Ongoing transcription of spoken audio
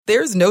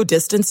There's no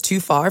distance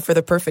too far for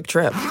the perfect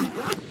trip.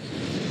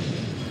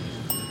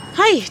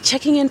 Hi,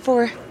 checking in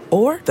for...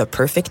 Or the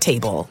perfect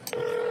table.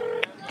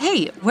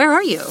 Hey, where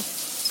are you?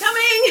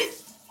 Coming!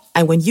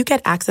 And when you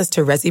get access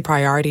to Resi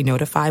Priority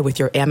Notify with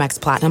your Amex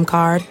Platinum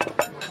card...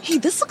 Hey,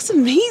 this looks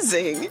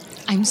amazing.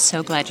 I'm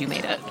so glad you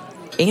made it.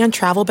 And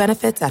travel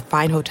benefits at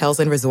fine hotels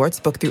and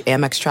resorts booked through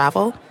Amex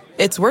Travel,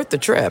 it's worth the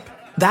trip.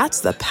 That's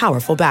the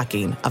powerful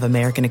backing of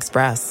American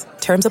Express.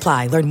 Terms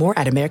apply. Learn more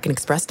at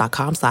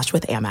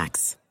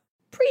americanexpress.com/withAmex.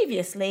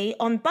 Previously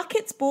on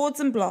Buckets, Boards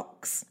and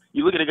Blocks.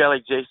 You look at a guy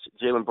like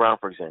Jaylen Brown,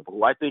 for example,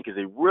 who I think is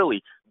a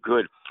really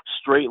good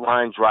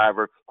straight-line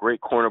driver,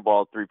 great corner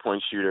ball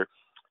three-point shooter.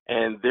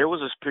 And there was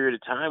this period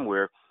of time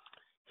where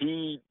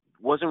he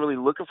wasn't really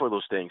looking for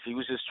those things. He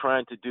was just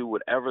trying to do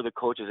whatever the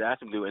coaches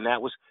asked him to do, and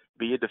that was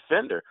be a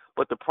defender.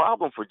 But the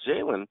problem for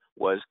Jaylen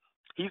was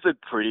he's a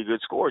pretty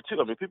good scorer,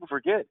 too. I mean, people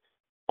forget.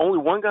 Only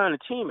one guy on the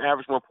team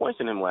averaged more points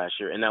than him last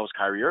year, and that was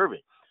Kyrie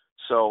Irving.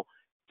 So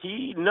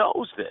he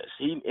knows this.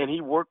 He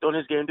worked on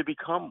his game to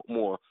become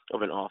more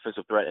of an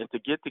offensive threat and to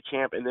get to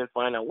camp and then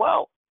find out,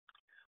 well,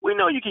 we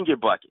know you can get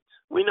buckets.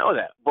 We know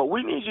that. But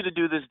we need you to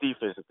do this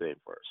defensive thing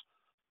first.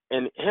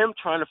 And him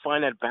trying to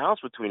find that balance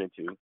between the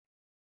two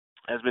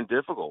has been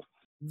difficult.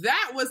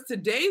 That was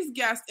today's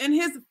guest in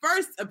his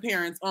first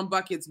appearance on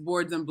Buckets,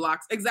 Boards, and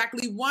Blocks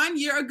exactly 1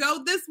 year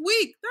ago this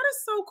week. That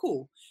is so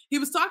cool. He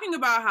was talking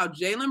about how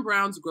Jaylen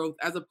Brown's growth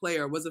as a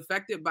player was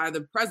affected by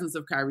the presence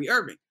of Kyrie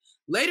Irving.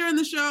 Later in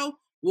the show,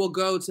 we'll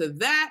go to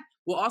that.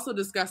 We'll also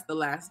discuss The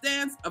Last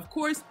Dance, of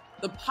course,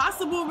 the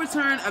possible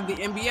return of the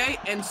NBA,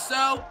 and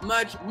so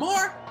much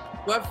more.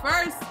 But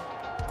first,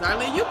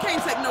 darling, you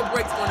can't take no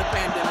breaks during the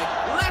pandemic.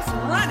 Let's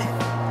run it.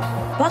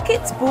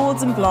 Buckets,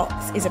 Boards and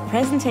Blocks is a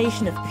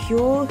presentation of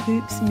Pure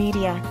Hoops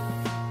Media.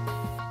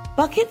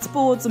 Buckets,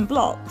 Boards and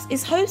Blocks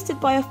is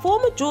hosted by a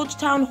former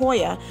Georgetown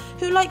Hoya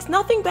who likes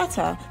nothing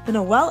better than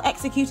a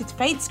well-executed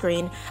fade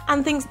screen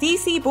and thinks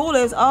DC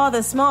ballers are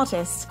the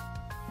smartest.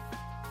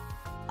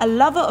 A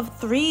lover of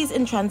threes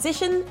in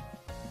transition,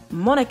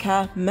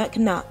 Monica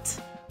McNutt.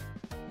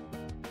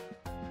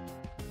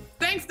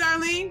 Thanks,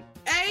 Darlene.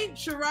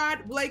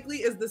 Sherrod Blakely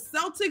is the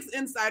Celtics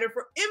insider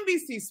for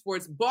NBC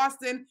Sports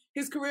Boston.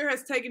 His career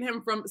has taken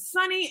him from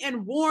sunny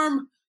and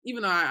warm,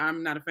 even though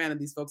I'm not a fan of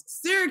these folks,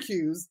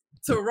 Syracuse,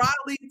 to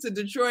Raleigh, to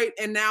Detroit,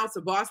 and now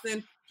to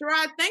Boston.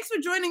 Sherrod, thanks for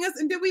joining us.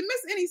 And did we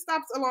miss any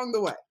stops along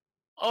the way?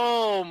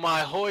 Oh,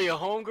 my Hoya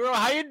homegirl.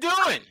 How you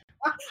doing?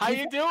 How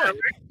you doing?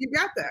 You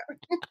got that.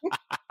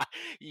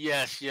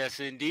 Yes,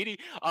 indeedy.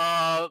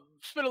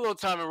 Spent a little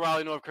time in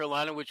Raleigh, North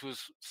Carolina, which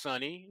was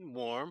sunny and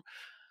warm.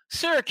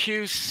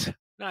 Syracuse,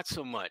 not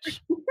so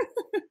much.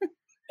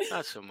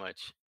 Not so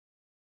much.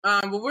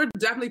 Well, we're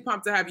definitely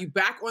pumped to have you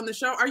back on the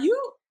show.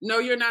 No,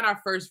 you're not our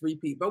first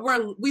repeat, but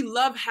we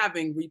love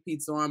having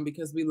repeats on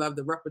because we love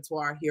the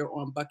repertoire here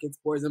on Buckets,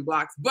 Boards, and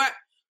Blocks. But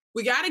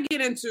we got to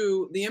get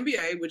into the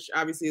NBA, which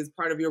obviously is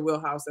part of your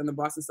wheelhouse, and the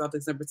Boston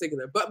Celtics in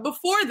particular. But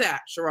before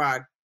that,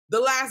 Sherrod, The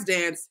Last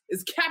Dance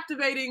is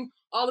captivating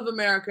all of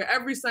America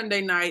every Sunday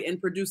night and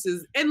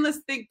produces endless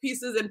think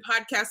pieces and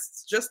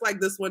podcasts just like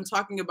this one,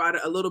 talking about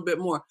it a little bit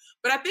more.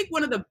 But I think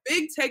one of the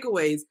big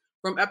takeaways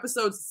from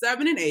episodes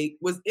 7 and 8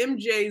 was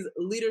MJ's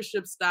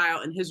leadership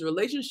style and his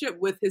relationship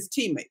with his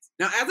teammates.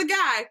 Now, as a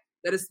guy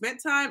that has spent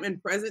time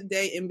in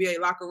present-day NBA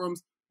locker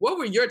rooms, what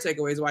were your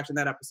takeaways watching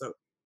that episode?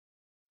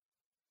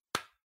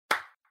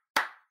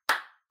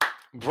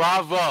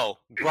 Bravo.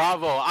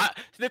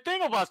 The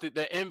thing about the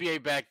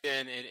NBA back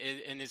then,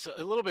 and it's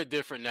a little bit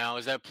different now,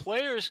 is that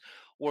players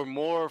were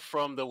more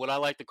from what I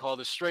like to call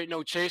the straight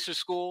no chaser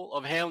school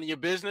of handling your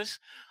business.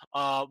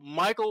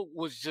 Michael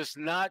was just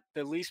not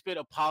the least bit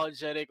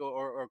apologetic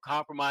or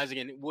compromising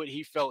in what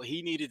he felt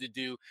he needed to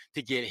do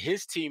to get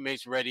his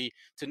teammates ready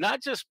to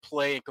not just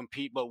play and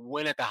compete, but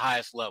win at the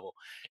highest level.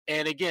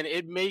 And again,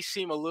 it may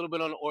seem a little bit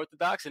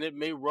unorthodox and it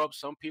may rub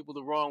some people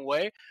the wrong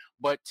way,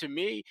 but to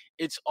me,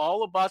 it's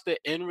all about the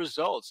end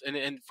results.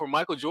 And for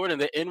Michael Jordan,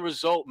 the end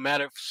result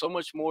mattered so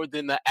much more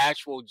than the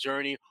actual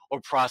journey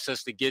or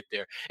process to get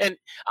there. And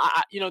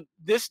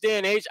this day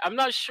and age, I'm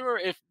not sure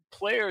if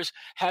players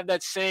have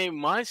that same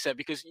mindset,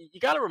 because you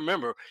got to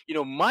remember,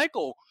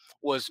 Michael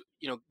was,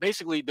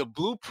 basically the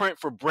blueprint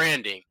for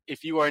branding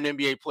if you are an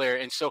NBA player.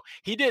 And so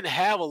he didn't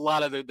have a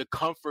lot of the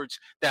comforts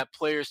that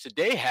players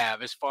today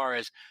have as far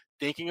as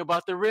thinking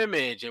about their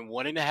image and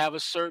wanting to have a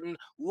certain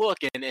look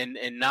and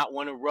not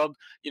want to rub,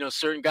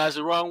 certain guys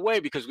the wrong way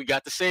because we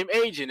got the same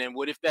agent. And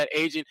what if that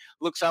agent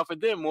looks out for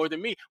them more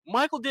than me?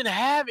 Michael didn't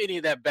have any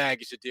of that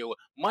baggage to deal with.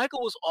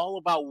 Michael was all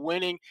about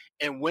winning,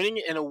 and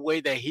winning in a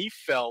way that he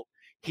felt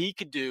he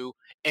could do,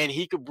 and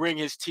he could bring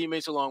his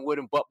teammates along with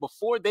him. But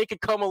before they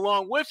could come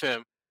along with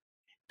him,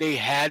 they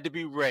had to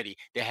be ready.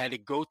 They had to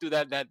go through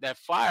that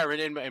fire.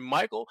 And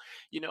Michael,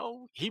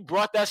 he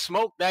brought that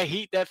smoke, that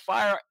heat, that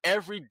fire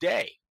every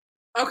day.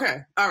 Okay.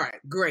 All right.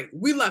 Great.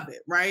 We love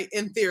it, right?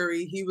 In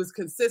theory, he was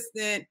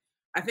consistent.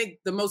 I think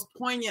the most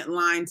poignant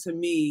line to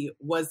me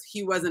was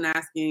he wasn't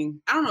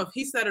asking, I don't know if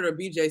he said it or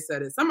BJ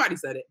said it, somebody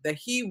said it, that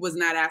he was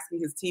not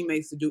asking his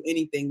teammates to do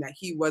anything that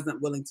he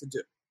wasn't willing to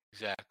do.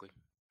 Exactly.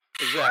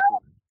 Exactly.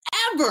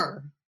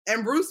 Ever.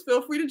 And Bruce,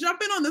 feel free to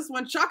jump in on this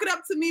one. Chalk it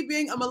up to me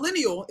being a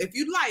millennial, if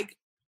you'd like.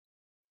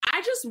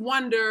 I just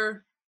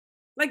wonder,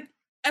 like,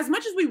 as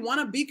much as we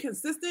want to be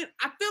consistent,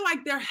 I feel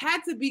like there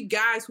had to be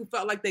guys who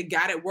felt like they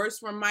got it worse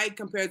from Mike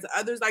compared to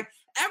others. Like,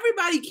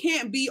 everybody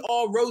can't be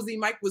all rosy.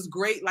 Mike was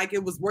great. Like,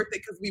 it was worth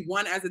it because we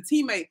won as a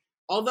teammate.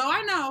 Although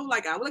I know,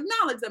 like, I will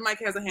acknowledge that Mike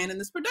has a hand in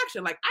this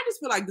production. Like, I just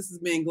feel like this is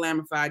being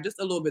glamorified just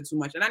a little bit too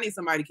much. And I need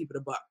somebody to keep it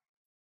a buck.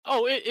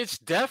 Oh, it's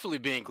definitely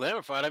being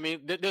glorified. I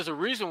mean, there's a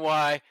reason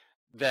why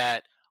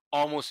that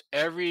almost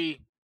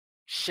every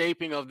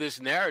shaping of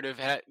this narrative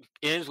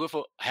ends with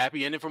a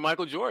happy ending for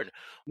Michael Jordan.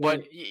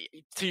 But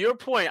to your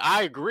point,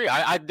 I agree.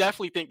 I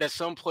definitely think that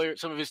some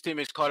of his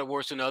teammates caught it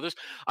worse than others.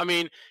 I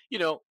mean,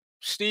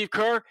 Steve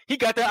Kerr, he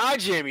got that eye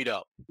jammied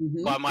up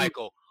by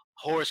Michael.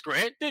 Horace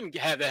Grant didn't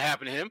have that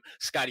happen to him.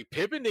 Scottie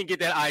Pippen didn't get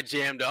that eye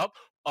jammed up.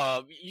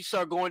 You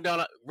start going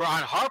down.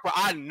 Ron Harper,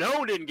 I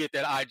know didn't get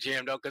that eye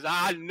jammed up because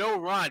I know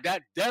Ron,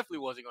 that definitely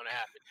wasn't going to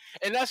happen.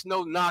 And that's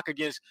no knock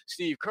against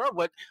Steve Kerr,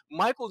 but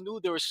Michael knew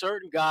there were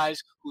certain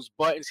guys whose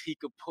buttons he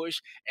could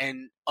push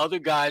and other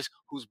guys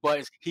whose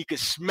buttons he could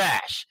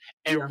smash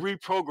and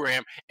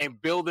reprogram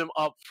and build them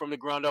up from the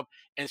ground up.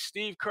 And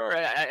Steve Kerr,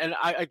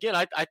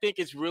 I think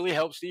it's really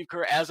helped Steve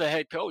Kerr as a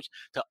head coach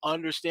to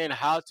understand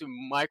how to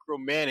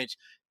micromanage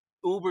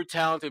uber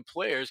talented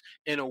players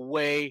in a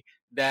way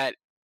that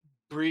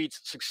breeds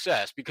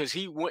success, because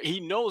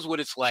he knows what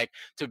it's like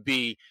to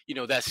be,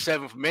 that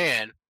seventh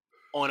man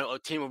on a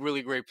team of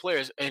really great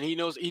players, and he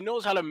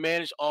knows how to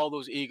manage all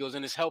those egos,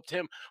 and it's helped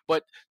him.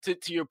 But to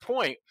your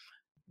point,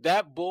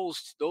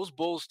 those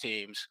Bulls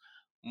teams,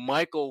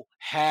 Michael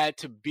had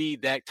to be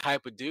that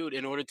type of dude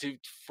in order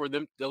for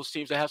those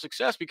teams to have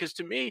success. Because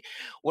to me,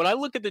 when I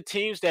look at the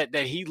teams that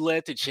he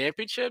led to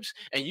championships,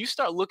 and you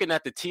start looking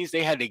at the teams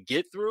they had to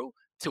get through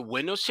to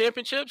win those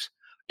championships,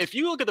 if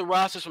you look at the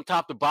rosters from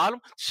top to bottom,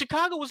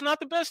 Chicago was not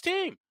the best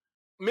team.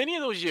 Many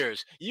of those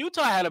years,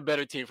 Utah had a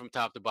better team from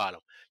top to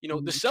bottom. The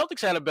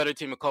Celtics had a better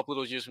team a couple of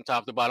those years from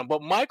top to bottom.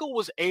 But Michael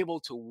was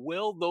able to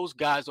will those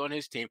guys on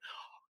his team,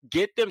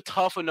 get them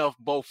tough enough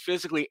both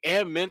physically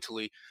and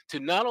mentally to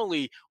not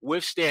only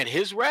withstand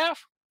his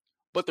wrath,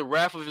 but the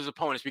wrath of his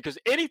opponents. Because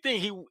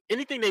anything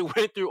they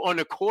went through on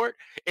the court,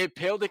 it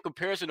paled in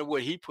comparison to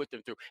what he put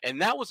them through.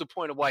 And that was the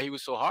point of why he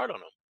was so hard on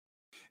them.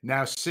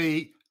 Now,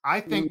 see, I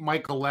think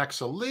Michael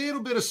lacks a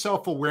little bit of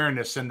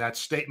self-awareness in that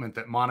statement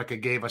that Monica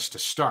gave us to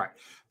start.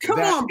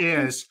 That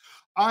is,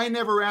 I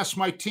never asked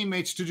my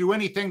teammates to do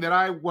anything that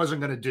I wasn't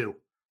going to do.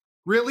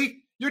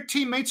 Really? Your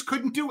teammates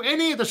couldn't do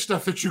any of the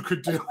stuff that you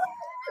could do.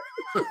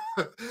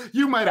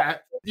 You might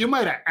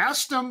have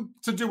asked them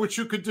to do what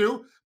you could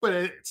do, but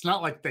it's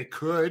not like they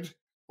could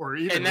or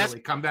even really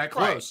come that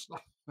close.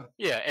 Right.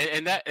 Yeah,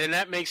 and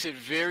that makes it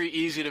very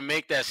easy to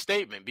make that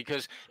statement,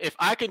 because if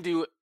I can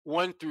do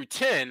 1 through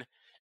 10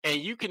 and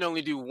you can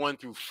only do 1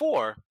 through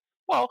 4,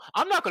 well,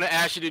 I'm not going to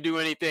ask you to do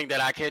anything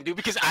that I can't do,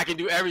 because I can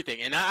do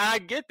everything. And I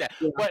get that.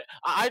 Yeah. But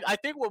I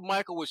think what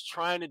Michael was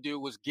trying to do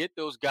was get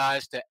those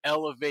guys to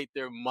elevate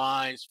their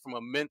minds from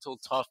a mental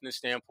toughness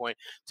standpoint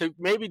to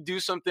maybe do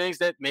some things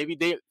that maybe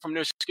from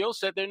their skill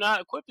set, they're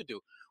not equipped to do.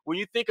 When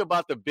you think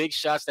about the big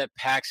shots that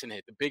Paxson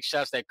hit, the big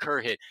shots that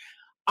Kerr hit,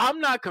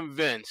 I'm not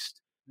convinced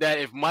that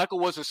if Michael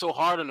wasn't so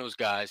hard on those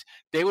guys,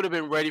 they would have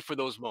been ready for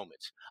those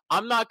moments.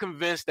 I'm not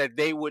convinced that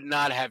they would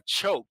not have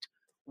choked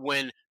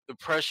when the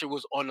pressure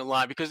was on the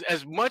line, because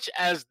as much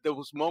as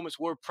those moments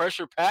were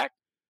pressure packed,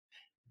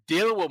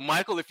 dealing with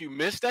Michael, if you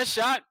missed that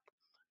shot,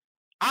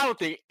 I don't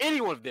think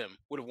any one of them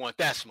would have want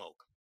that smoke.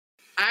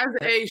 As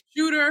a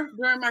shooter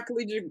during my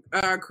collegiate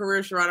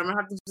career, Sherrod, I'm going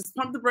to have to just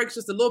pump the brakes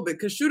just a little bit,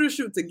 because shooters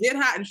shoot to get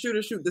hot and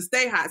shooters shoot to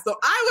stay hot. So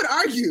I would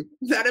argue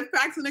that if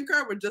Paxson and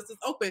Kerr were just as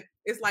open,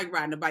 it's like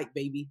riding a bike,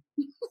 baby.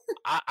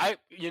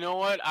 You know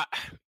what?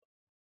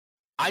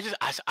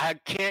 I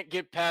can't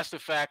get past the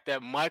fact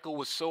that Michael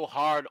was so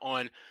hard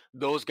on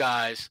those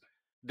guys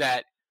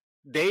that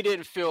they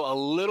didn't feel a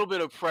little bit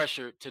more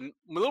pressure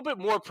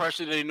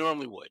than they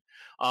normally would.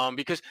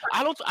 Because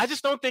I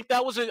just don't think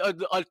that was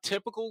a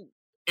typical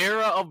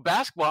era of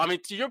basketball. I mean,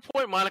 to your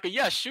point, Monica,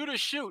 yes, shooters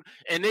shoot,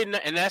 and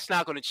that's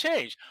not going to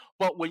change.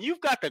 But when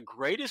you've got the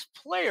greatest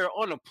player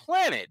on the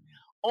planet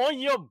on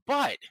your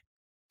butt,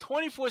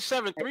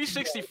 24/7,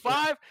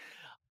 365.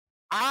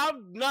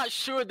 I'm not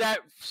sure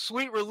that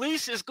sweet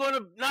release is going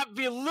to not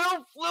be a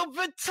little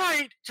bit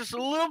tight, just a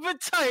little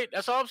bit tight.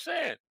 That's all I'm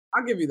saying.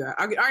 I'll give you that.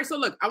 All right, so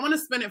look, I want to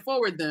spin it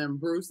forward then,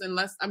 Bruce,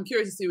 unless I'm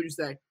curious to see what you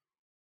say.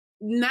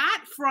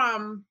 Not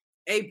from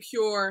a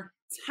pure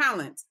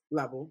talent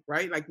level,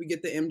 right? Like we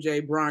get the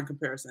MJ Bron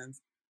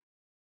comparisons.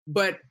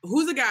 But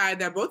who's a guy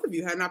that both of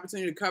you had an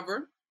opportunity to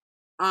cover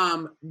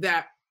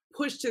that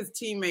pushed his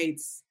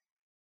teammates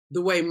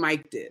the way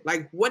Mike did?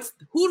 Like,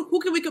 who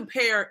can we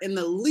compare in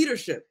the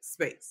leadership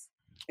space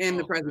in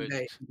the present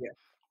day? Yeah.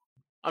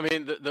 I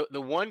mean,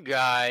 the one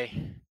guy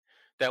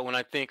that when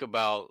I think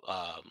about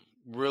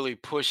really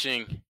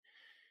pushing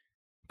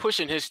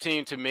his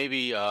team to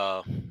maybe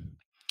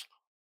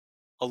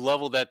a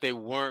level that they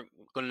weren't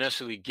going to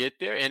necessarily get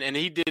there. And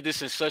he did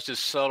this in such a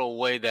subtle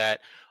way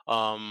that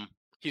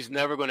he's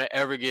never going to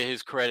ever get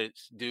his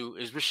credits due,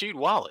 is Rasheed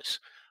Wallace.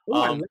 Ooh,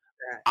 I love that.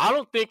 I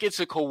don't think it's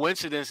a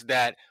coincidence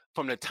that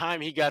from the time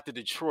he got to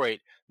Detroit,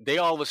 they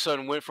all of a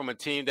sudden went from a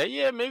team that,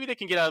 yeah, maybe they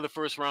can get out of the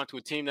first round to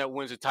a team that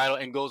wins the title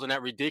and goes on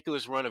that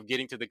ridiculous run of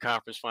getting to the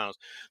conference finals.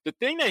 The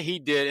thing that he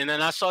did, and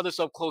then I saw this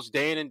up close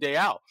day in and day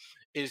out,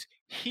 is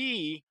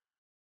he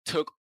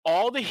took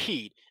all the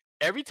heat.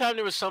 Every time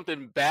there was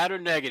something bad or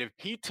negative,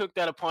 he took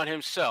that upon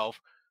himself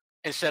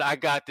and said, I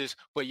got this,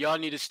 but y'all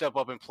need to step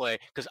up and play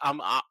because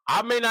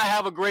I may not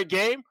have a great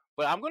game,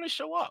 but I'm going to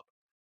show up.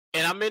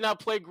 And I may not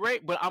play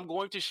great, but I'm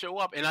going to show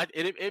up. And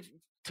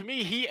to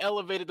me, he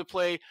elevated the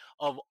play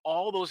of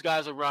all those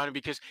guys around him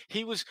because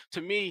he was,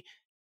 to me,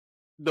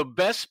 the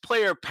best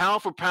player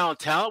pound for pound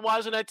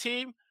talent-wise on that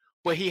team,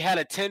 but he had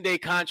a 10-day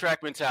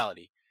contract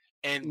mentality.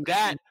 And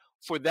that,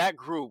 for that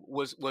group,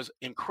 was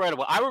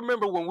incredible. I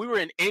remember when we were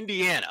in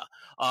Indiana,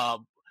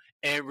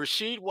 and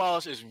Rasheed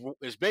Wallace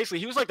is basically,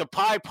 he was like the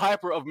Pied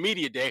Piper of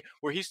media day,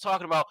 where he's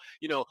talking about,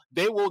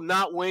 they will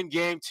not win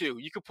game 2.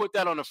 You could put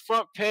that on the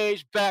front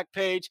page, back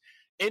page.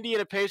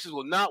 Indiana Pacers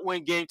will not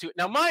win game 2.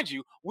 Now, mind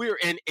you, we're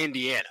in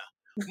Indiana.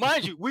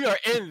 Mind you, we are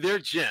in their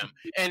gym.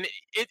 And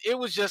it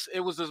was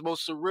the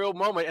most surreal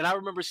moment. And I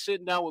remember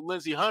sitting down with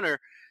Lindsey Hunter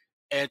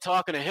and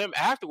talking to him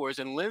afterwards,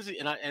 and Lindsey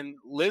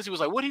was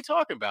like, "What are you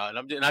talking about?"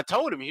 And I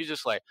told him, he's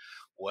just like,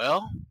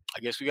 "Well, I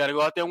guess we got to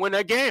go out there and win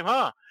that game,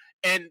 huh?"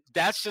 And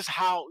that's just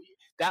how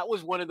that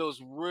was one of those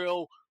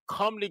real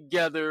come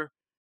together,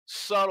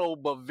 subtle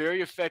but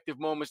very effective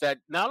moments that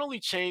not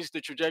only changed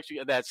the trajectory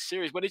of that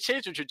series, but it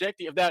changed the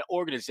trajectory of that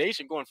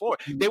organization going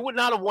forward. They would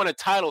not have won a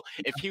title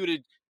if he would have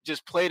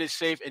just played it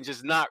safe and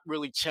just not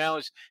really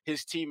challenged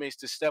his teammates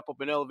to step up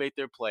and elevate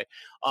their play.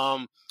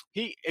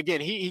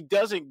 He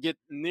doesn't get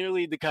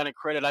nearly the kind of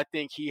credit I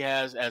think he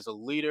has as a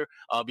leader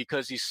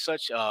because he's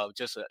such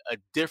just a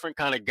different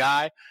kind of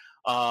guy.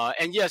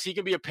 And yes, he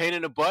can be a pain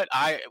in the butt.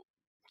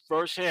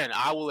 Firsthand,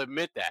 I will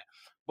admit that.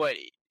 But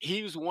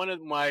he's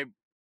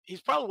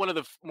probably one of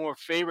the more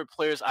favorite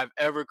players I've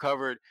ever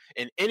covered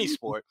in any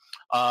sport,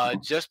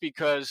 just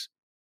because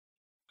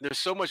there's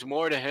so much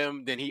more to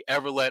him than he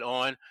ever let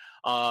on.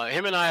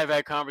 Him and I have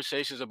had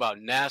conversations about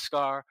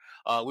NASCAR.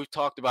 We've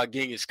talked about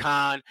Genghis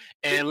Khan.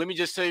 And let me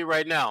just tell you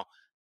right now,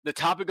 the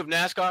topic of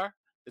NASCAR,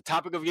 the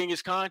topic of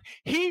Genghis Khan,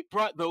 he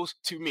brought those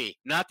to me,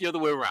 not the other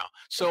way around.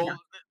 So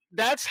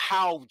that's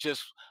how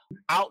just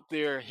out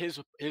there his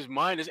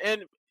mind is.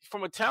 And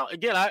from a talent,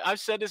 again,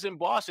 I've said this in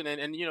Boston,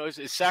 and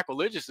it's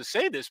sacrilegious to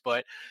say this,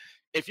 but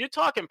if you're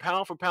talking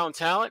pound for pound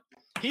talent,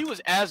 he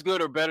was as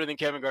good or better than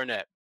Kevin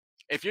Garnett.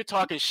 If you're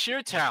talking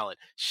sheer talent,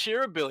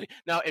 sheer ability.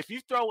 Now, if you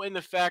throw in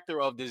the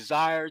factor of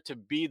desire to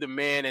be the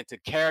man and to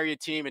carry a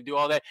team and do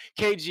all that,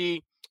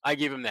 KG, I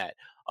give him that.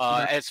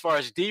 As far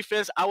as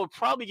defense, I would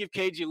probably give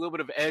KG a little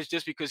bit of an edge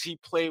just because he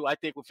played, I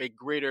think, with a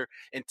greater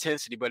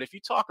intensity. But if you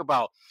talk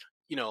about,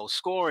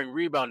 scoring,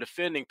 rebound,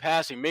 defending,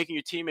 passing, making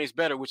your teammates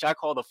better, which I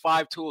call the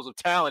 5 tools of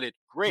talented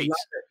greats,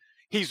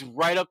 he's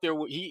right up there.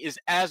 He is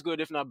as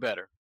good, if not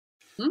better.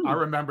 I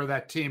remember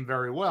that team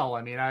very well.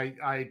 I mean,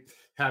 I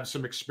have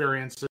some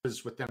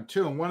experiences with them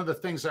too. And one of the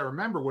things I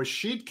remember was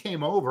Sheed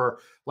came over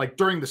like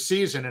during the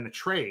season in a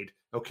trade.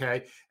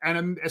 Okay.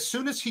 And as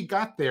soon as he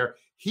got there,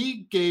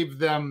 he gave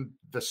them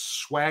the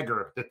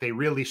swagger that they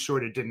really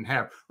sort of didn't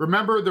have.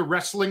 Remember the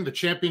wrestling, the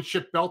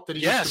championship belt that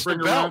he used to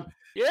bring around?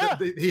 Yeah.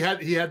 He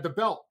had the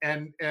belt.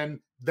 And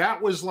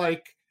that was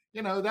like,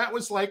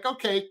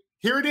 okay,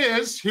 here it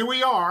is. Here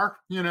we are.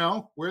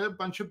 We're a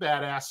bunch of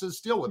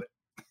badasses. Deal with it.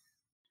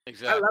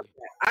 Exactly.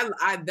 I love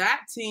that.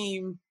 That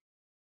team,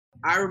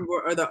 I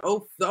remember, or the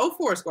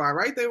 04 squad,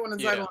 right? They won the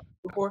title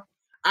before.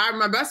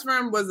 My best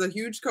friend was a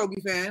huge Kobe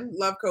fan.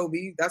 Love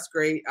Kobe. That's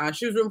great.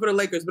 She was rooting for the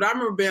Lakers, but I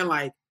remember being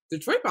like,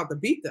 Detroit about to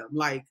beat them.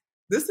 Like,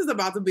 this is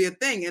about to be a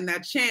thing. And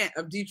that chant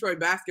of Detroit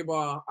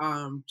basketball,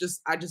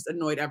 I just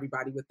annoyed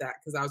everybody with that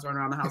because I was running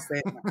around the house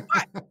saying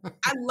that. But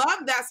I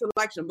love that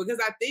selection because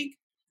I think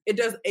it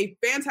does a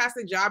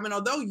fantastic job. And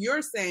although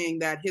you're saying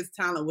that his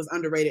talent was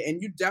underrated,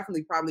 and you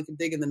definitely probably can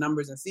dig in the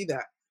numbers and see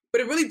that,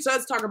 but it really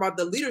does talk about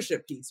the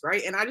leadership piece,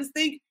 right? And I just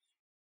think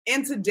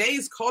in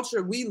today's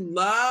culture, we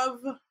love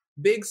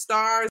big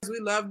stars. We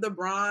love the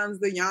Brons,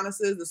 the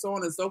Giannis's, the so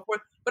on and so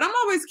forth. But I'm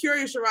always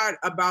curious, Sherrod,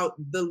 about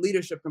the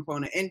leadership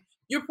component. And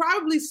you're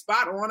probably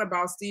spot on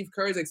about Steve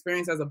Kerr's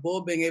experience as a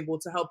Bull being able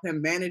to help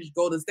him manage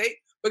Golden State.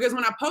 Because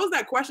when I posed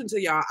that question to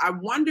y'all, I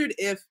wondered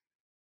if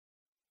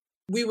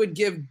we would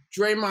give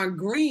Draymond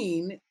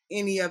Green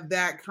any of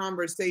that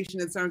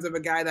conversation in terms of a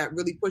guy that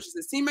really pushes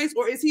his teammates,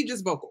 or is he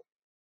just vocal?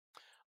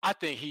 I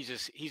think he's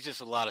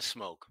just a lot of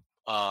smoke.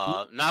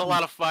 Not a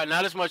lot of fire,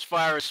 not as much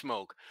fire as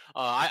smoke.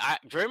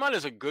 Draymond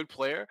is a good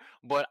player,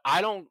 but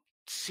I don't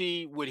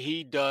see what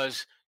he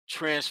does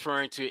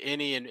transferring to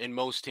any in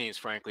most teams,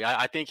 frankly.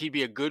 I think he'd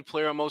be a good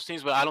player on most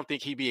teams, but I don't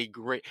think he'd be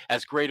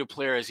as great a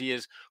player as he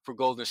is for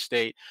Golden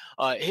State.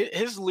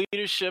 His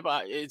leadership,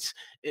 it's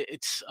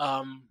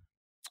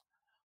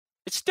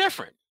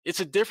different. it's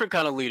a different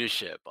kind of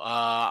leadership.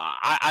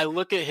 I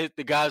look at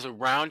the guys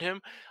around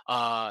him.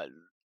 I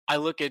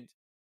look at,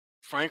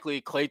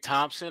 frankly, Klay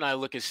Thompson. I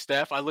look at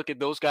Steph. I look at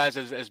those guys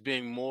as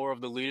being more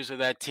of the leaders of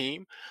that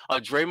team.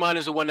 Draymond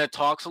is the one that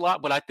talks a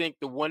lot, but I think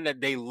the one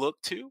that they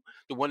look to,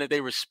 the one that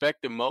they respect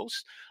the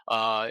most,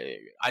 I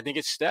think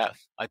it's Steph.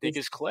 I think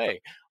it's Klay.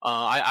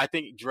 I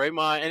think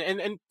Draymond,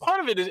 and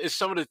part of it is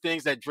some of the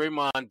things that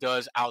Draymond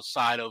does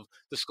outside of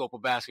the scope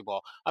of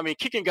basketball. I mean,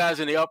 kicking guys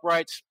in the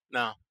uprights,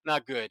 no,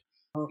 not good.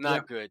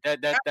 Not good.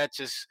 That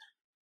just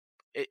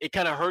it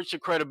kind of hurts your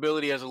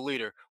credibility as a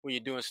leader when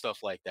you're doing stuff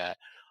like that.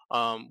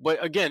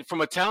 But again,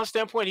 from a talent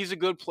standpoint, he's a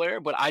good player,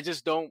 but I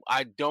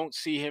don't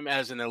see him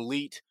as an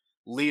elite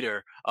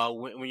leader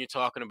when you're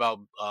talking about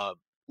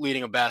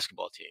leading a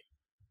basketball team.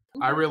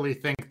 I really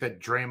think that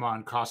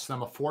Draymond cost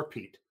them a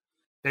four-peat.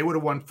 They would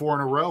have won 4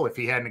 in a row if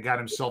he hadn't got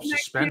himself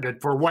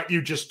suspended for what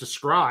you just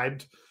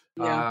described.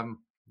 Yeah.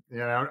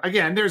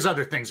 Again, there's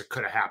other things that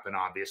could have happened,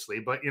 obviously,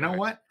 but you know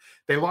what?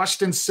 They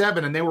lost in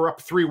 7 and they were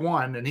up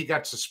 3-1 and he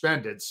got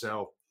suspended.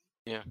 So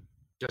yeah,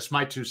 just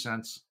my 2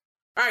 cents.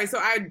 All right. So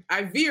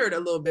I veered a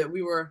little bit.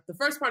 The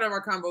first part of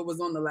our convo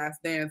was on The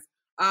Last Dance.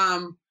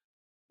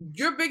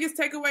 Your biggest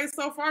takeaway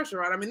so far,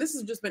 Sherrod? I mean, this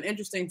has just been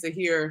interesting to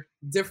hear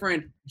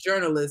different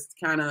journalists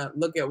kind of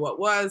look at what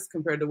was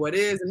compared to what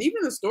is, and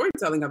even the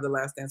storytelling of The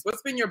Last Dance.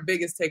 What's been your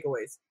biggest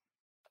takeaways?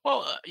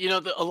 Well,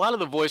 a lot of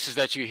the voices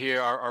that you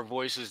hear are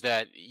voices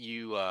that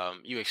you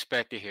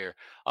expect to hear.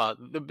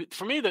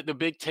 For me, the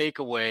big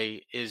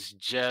takeaway is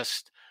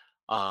just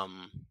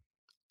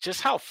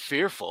how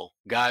fearful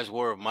guys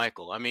were of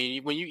Michael. I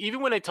mean, even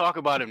when they talk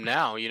about him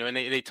now, and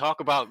they talk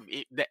about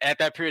at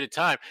that period of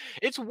time,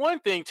 it's one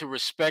thing to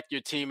respect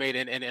your teammate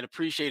and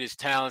appreciate his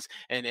talents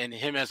and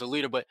him as a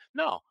leader, but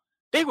no,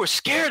 they were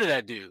scared of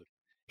that dude.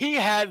 He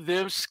had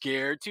them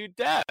scared to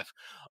death.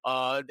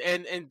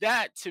 And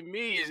that to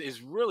me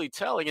is really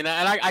telling. And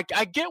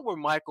I get where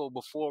Michael,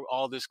 before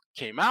all this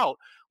came out,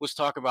 was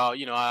talking about,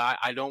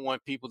 I don't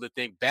want people to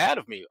think bad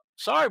of me.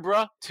 Sorry,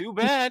 bro. Too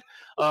bad.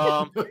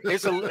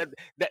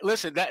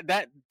 Listen,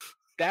 that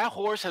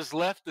horse has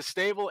left the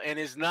stable and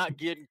is not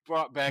getting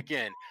brought back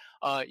in.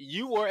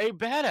 You were a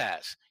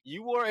badass.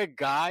 You were a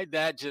guy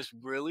that just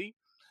really,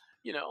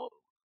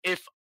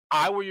 if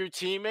I were your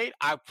teammate,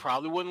 I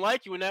probably wouldn't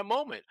like you in that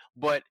moment.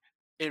 But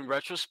in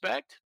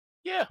retrospect,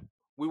 yeah,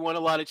 we won a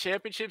lot of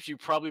championships. You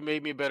probably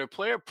made me a better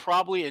player.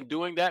 Probably in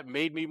doing that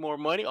made me more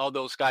money,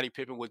 although Scottie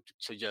Pippen would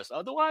suggest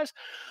otherwise.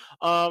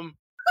 But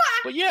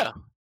yeah.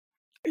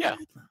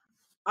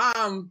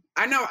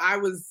 I know I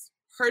was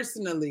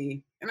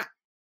personally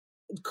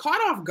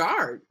caught off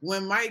guard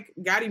when Mike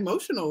got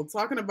emotional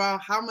talking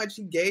about how much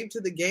he gave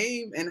to the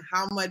game and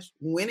how much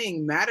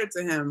winning mattered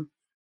to him.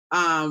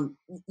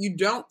 You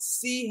don't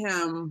see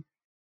him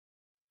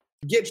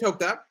get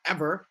choked up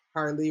ever,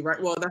 hardly,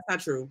 right? Well, that's not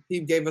true.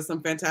 He gave us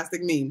some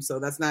fantastic memes, so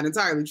that's not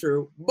entirely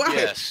true. But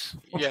yes.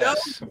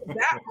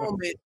 That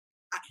moment,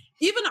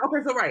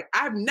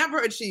 I've never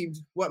achieved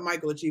what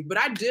Michael achieved, but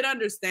I did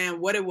understand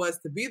what it was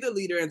to be the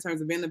leader in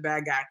terms of being the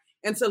bad guy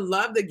and to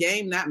love the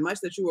game that much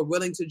that you were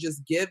willing to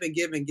just give and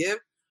give and give.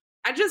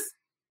 I just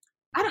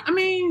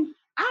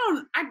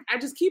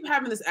keep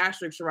having this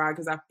asterisk, Sherrod,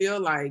 because I feel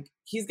like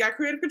he's got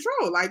creative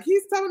control. Like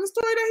he's telling the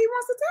story that he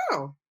wants to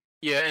tell.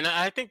 Yeah, and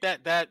I think that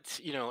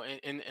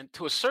and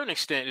to a certain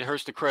extent, it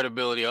hurts the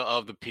credibility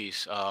of the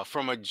piece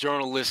from a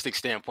journalistic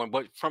standpoint,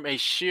 but from a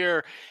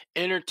sheer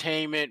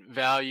entertainment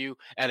value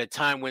at a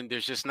time when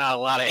there's just not a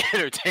lot of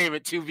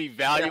entertainment to be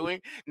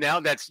valuing. Now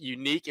that's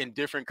unique and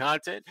different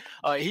content.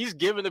 He's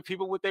giving the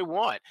people what they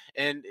want,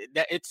 and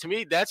to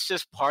me, that's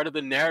just part of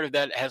the narrative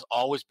that has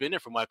always been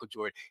there for Michael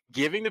Jordan,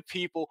 giving the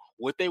people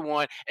what they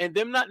want, and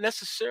them not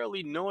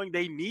necessarily knowing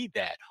they need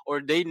that,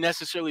 or they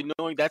necessarily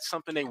knowing that's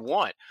something they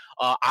want.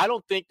 I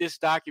don't think this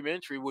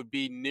documentary would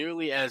be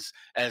nearly as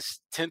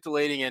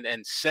titillating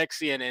and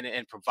sexy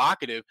and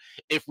provocative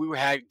if we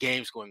had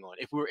games going on,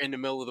 if we were in the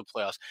middle of the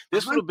playoffs.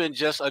 This would have been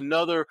just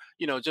another,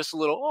 just a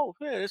little, oh,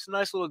 man, it's a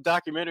nice little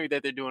documentary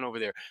that they're doing over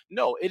there.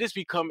 No, it has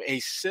become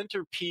a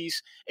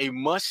centerpiece, a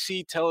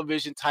must-see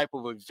television type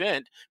of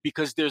event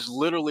because there's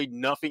literally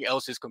nothing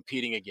else it's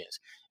competing against.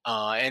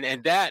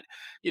 And that,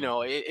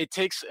 it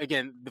takes,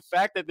 again, the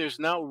fact that there's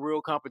now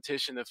real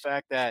competition, the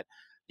fact that,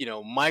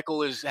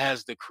 Michael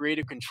has the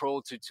creative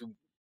control to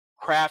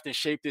craft and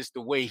shape this the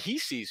way he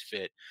sees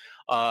fit.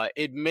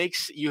 It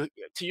makes you,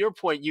 to your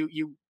point,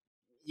 you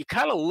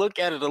kind of look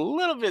at it a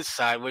little bit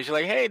sideways. You're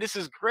like, hey, this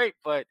is great,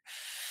 but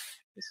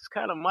this is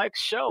kind of Mike's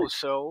show.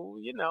 So,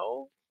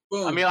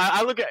 Boom. I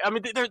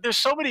mean, there's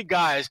so many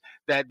guys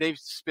that they've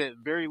spent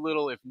very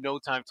little, if no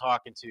time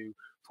talking to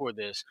for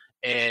this.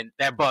 And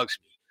that bugs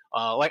me.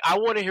 I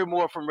want to hear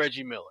more from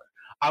Reggie Miller.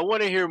 I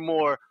want to hear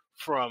more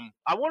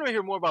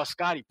about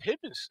Scottie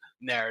Pippen's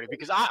narrative,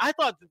 because I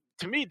thought,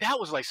 to me, that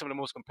was like some of the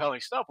most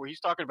compelling stuff, where he's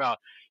talking about,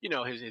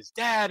 his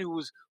dad who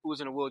was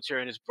in a wheelchair,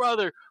 and his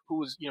brother who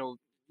was,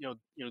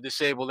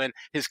 disabled, and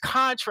his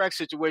contract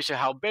situation,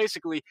 how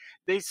basically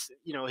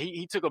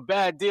he took a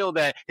bad deal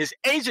that his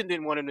agent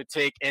didn't want him to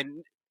take, and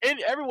and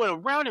everyone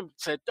around him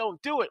said,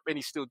 don't do it. And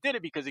he still did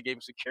it because it gave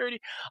him security.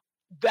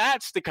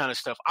 That's the kind of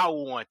stuff I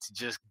want to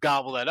just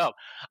gobble that up.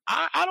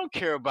 I don't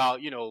care about,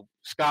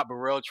 Scott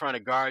Burrell trying to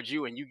guard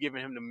you and you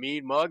giving him the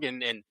mean mug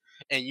and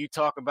you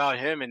talk about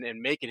him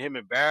and making him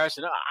embarrassed.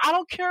 And I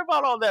don't care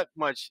about all that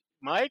much,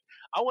 Mike.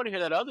 I want to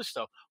hear that other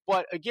stuff.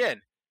 But again,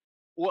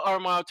 what are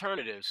my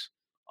alternatives?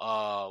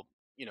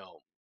 You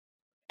know,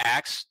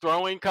 axe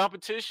throwing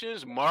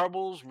competitions,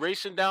 marbles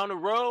racing down the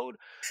road.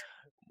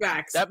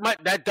 Facts.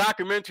 That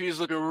documentary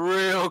is looking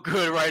real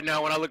good right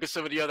now when I look at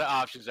some of the other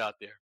options out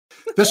there.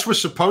 This was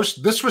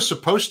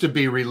supposed to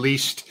be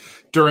released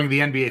during the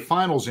NBA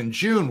Finals in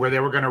June, where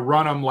they were going to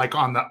run them like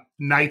on the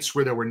nights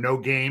where there were no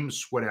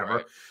games, whatever.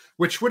 Right.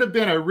 Which would have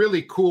been a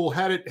really cool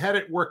had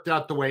it worked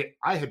out the way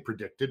I had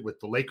predicted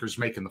with the Lakers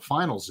making the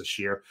finals this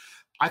year.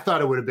 I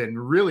thought it would have been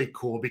really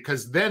cool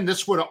because then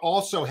this would have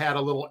also had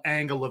a little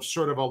angle of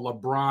sort of a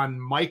LeBron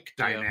Mike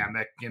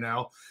dynamic,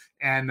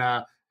 and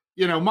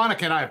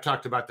Monica and I have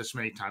talked about this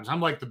many times.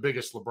 I'm like the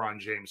biggest LeBron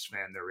James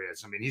fan there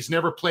is. I mean, he's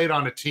never played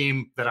on a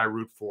team that I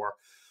root for,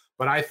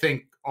 but I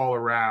think all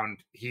around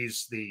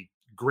he's the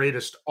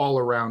greatest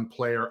all-around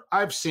player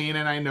I've seen,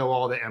 and I know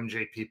all the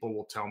MJ people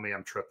will tell me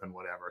I'm tripping,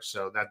 whatever.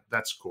 So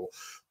that's cool.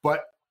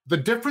 But the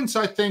difference,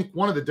 I think,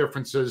 one of the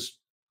differences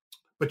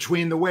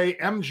between the way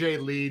MJ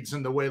leads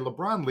and the way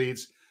LeBron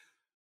leads,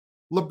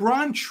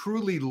 LeBron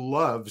truly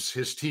loves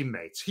his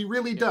teammates. He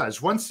really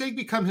does. Once they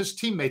become his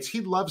teammates,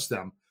 he loves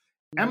them.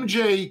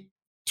 MJ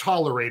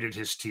tolerated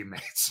his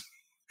teammates.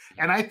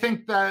 And I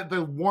think that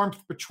the warmth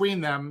between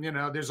them,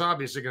 there's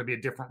obviously going to be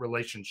a different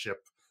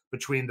relationship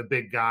between the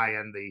big guy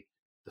and the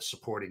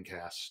supporting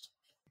cast.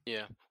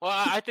 Yeah. Well,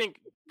 I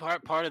think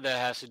part of that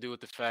has to do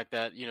with the fact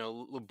that,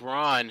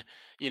 LeBron,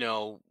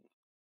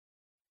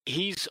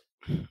 he's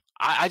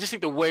I just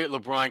think the way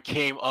LeBron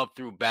came up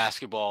through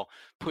basketball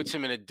puts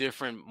him in a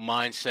different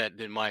mindset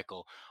than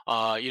Michael.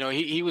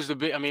 He was the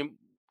big. I mean,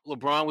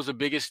 LeBron was the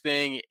biggest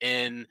thing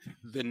in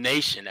the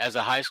nation as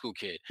a high school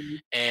kid,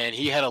 and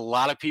he had a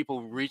lot of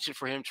people reaching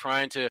for him,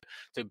 trying to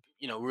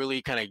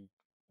really kind of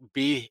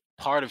be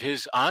part of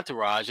his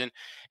entourage,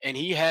 and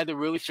he had to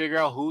really figure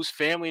out who's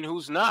family and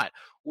who's not.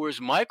 Whereas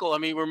Michael, I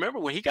mean, remember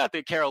when he got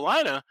to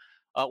Carolina.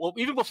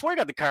 Even before he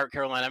got to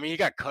Carolina, I mean, he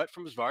got cut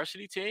from his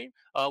varsity team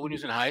when he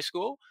was in high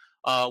school.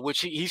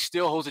 Which he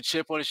still holds a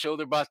chip on his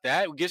shoulder about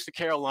that. He gets to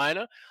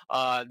Carolina.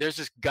 There's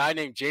this guy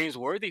named James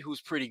Worthy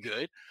who's pretty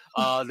good.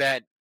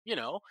 That he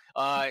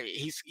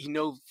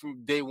knows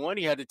from day one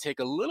he had to take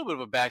a little bit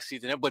of a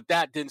backseat to him, but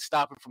that didn't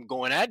stop him from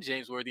going at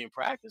James Worthy in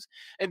practice.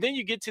 And then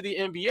you get to the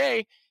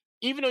NBA,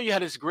 even though you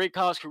had this great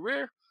college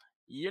career,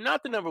 you're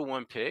not the number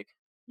 1 pick.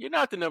 You're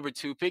not the number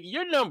 2 pick.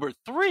 You're number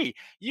 3.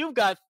 You've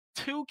got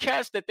 2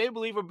 cats that they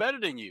believe are better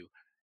than you.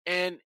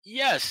 And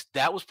yes,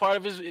 that was part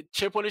of his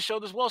chip on his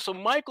shoulder as well. So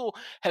Michael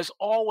has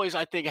always,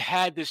 I think,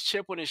 had this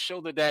chip on his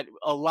shoulder that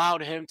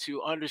allowed him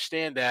to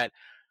understand that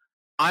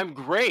I'm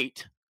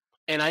great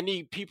and I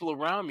need people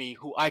around me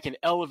who I can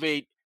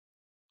elevate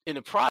in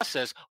the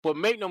process. But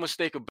make no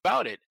mistake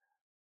about it,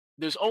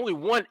 there's only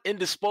one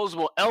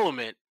indisposable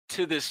element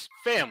to this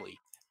family.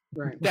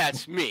 Right.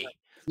 That's me.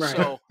 Right.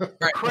 So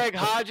Craig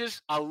Hodges,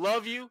 I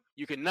love you.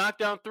 You can knock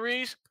down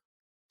threes.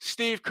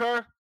 Steve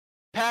Kerr,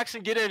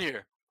 Paxson, get in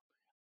here.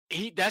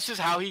 That's just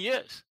how he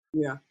is.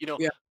 Yeah.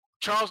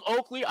 Charles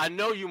Oakley, I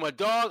know you, my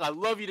dog. I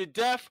love you to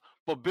death,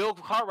 but Bill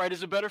Cartwright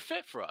is a better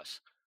fit for us.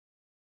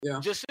 Yeah.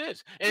 Just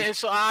is. And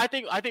so I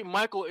think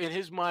Michael, in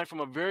his mind, from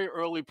a very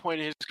early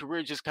point in his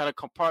career, just kind of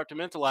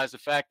compartmentalized the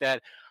fact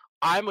that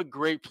I'm a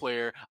great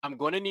player. I'm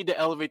going to need to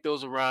elevate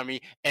those around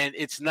me, and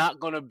it's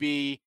going to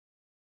be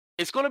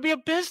a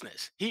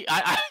business.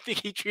 I think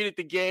he treated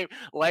the game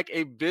like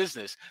a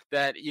business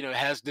that,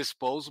 has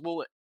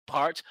disposable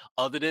parts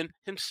other than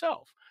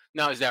himself.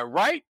 Now, is that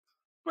right?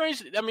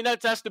 I mean,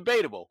 that's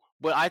debatable,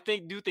 but I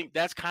do think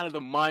that's kind of the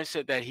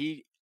mindset that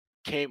he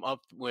came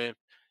up with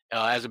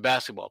as a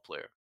basketball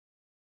player.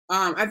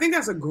 I think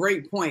that's a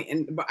great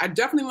point, but I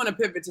definitely want to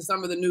pivot to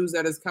some of the news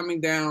that is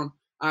coming down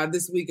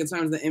this week in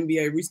terms of the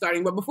NBA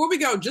restarting. But before we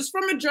go, just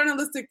from a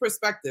journalistic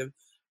perspective,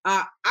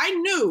 I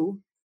knew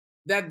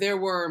that there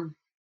were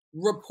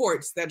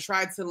reports that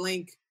tried to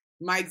link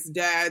Mike's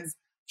dad's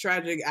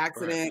tragic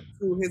accident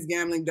to his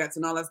gambling debts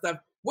and all that stuff.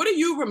 What do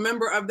you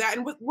remember of that?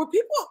 And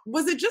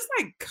was it just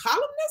like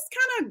columnists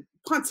kind of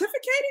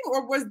pontificating,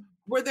 or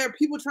were there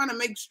people trying to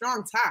make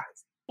strong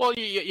ties? Well,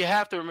 you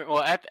have to remember.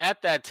 Well,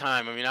 at that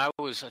time, I mean, I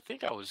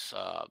think I was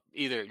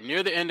either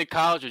near the end of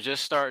college or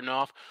just starting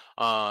off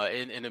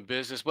in the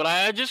business. But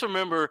I just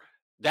remember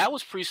that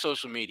was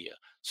pre-social media,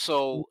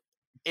 so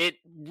it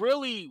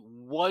really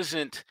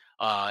wasn't.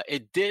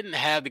 It didn't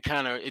have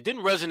it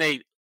didn't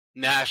resonate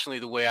nationally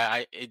the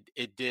way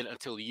it did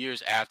until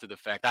years after the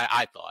fact.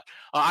 I thought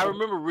I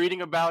remember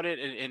reading about it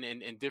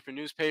in different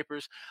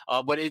newspapers,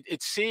 but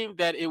it seemed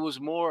that it was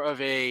more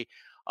of a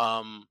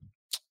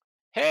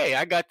hey,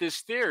 I got this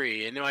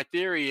theory, and my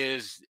theory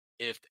is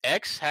if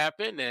X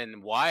happened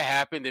and Y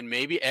happened, then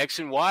maybe X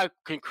and Y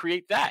can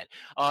create that.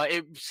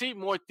 It seemed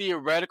more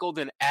theoretical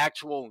than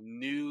actual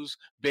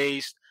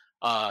news-based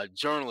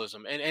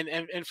journalism.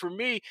 And for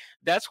me,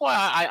 that's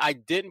why I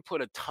didn't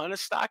put a ton of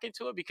stock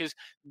into it, because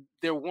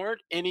there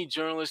weren't any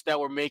journalists that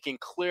were making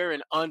clear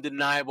and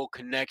undeniable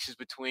connections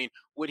between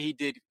what he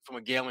did from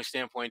a gambling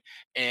standpoint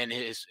and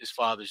his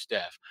father's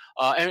death.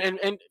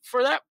 And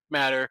for that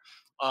matter,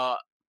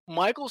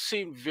 Michael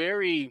seemed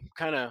very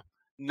kind of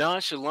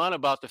nonchalant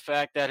about the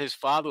fact that his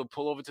father would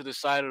pull over to the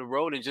side of the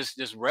road and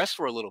just rest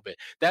for a little bit.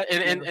 That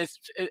and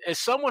as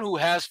someone who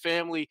has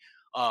family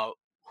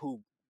who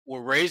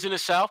were raised in the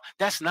South,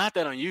 that's not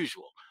that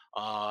unusual.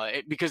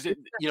 Because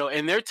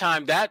in their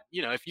time, that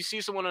if you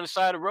see someone on the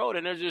side of the road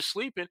and they're just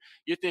sleeping,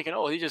 you're thinking,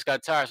 oh, he just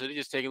got tired, so they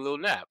just take a little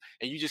nap,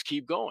 and you just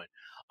keep going.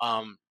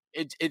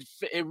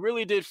 It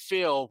really did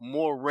feel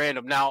more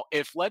random. Now,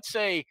 if let's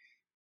say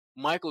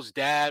Michael's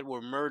dad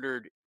were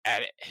murdered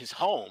at his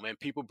home and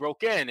people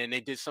broke in and they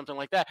did something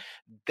like that,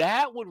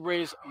 that would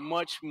raise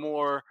much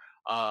more.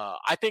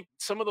 I think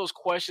some of those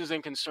questions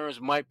and concerns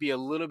might be a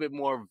little bit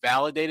more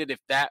validated if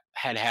that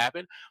had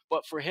happened.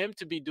 But for him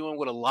to be doing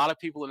what a lot of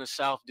people in the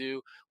South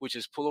do, which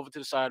is pull over to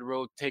the side of the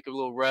road, take a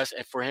little rest,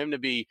 and for him to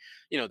be,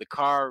 the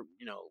car,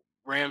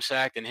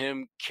 ramsacked and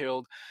him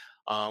killed,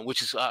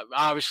 which is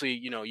obviously,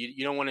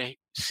 you don't want to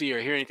see or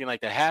hear anything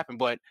like that happen.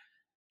 But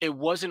it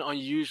wasn't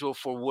unusual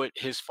for what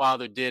his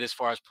father did as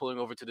far as pulling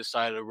over to the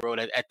side of the road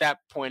at that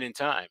point in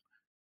time.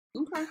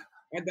 Okay.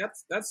 And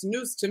that's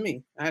news to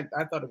me. I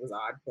thought it was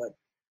odd,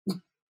 but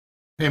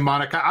hey,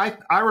 Monica,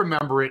 I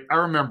remember it. I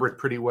remember it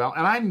pretty well,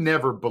 and I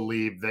never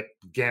believed that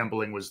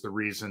gambling was the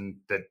reason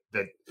that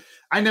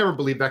I never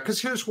believed that,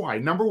 because here's why.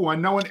 Number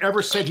one, no one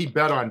ever said he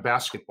bet on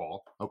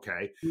basketball.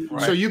 Okay,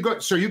 right.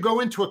 So you go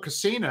into a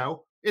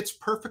casino. It's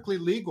perfectly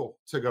legal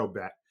to go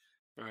bet.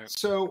 Right.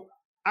 So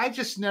I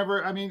just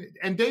never. I mean,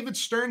 and David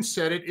Stern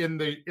said it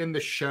in the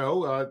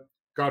show.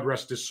 God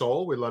rest his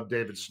soul. We love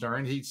David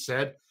Stern. He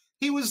said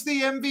he was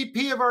the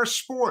MVP of our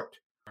sport.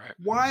 Right.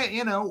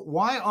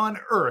 Why on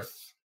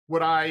earth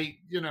would I,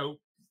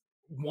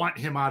 want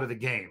him out of the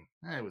game?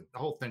 The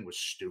whole thing was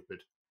stupid.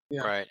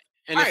 Yeah. Right.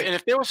 And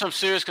if there were some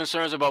serious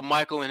concerns about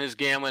Michael and his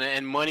gambling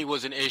and money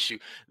was an issue,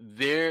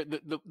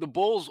 the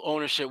Bulls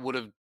ownership would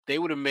have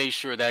made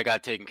sure that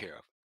got taken care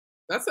of.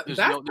 There's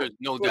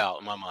no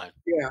doubt in my mind.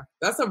 Yeah,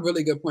 that's a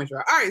really good point,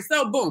 right? All right,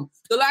 so boom,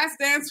 The Last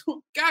Dance.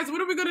 Guys,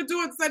 what are we going to do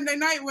on Sunday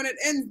night when it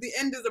ends? The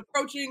end is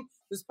approaching.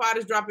 This pod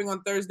is dropping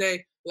on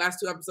Thursday. Last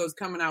 2 episodes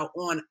coming out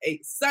on a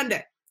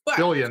Sunday. But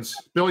Billions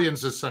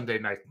is Sunday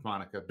night,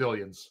 Monica.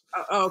 Billions.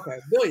 Okay,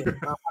 billions.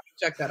 I'll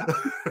check that out.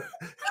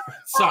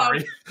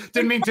 Sorry,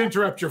 didn't mean to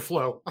interrupt your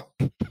flow.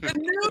 The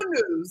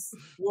new news.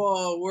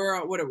 Well,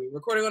 what are we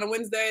recording on a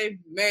Wednesday,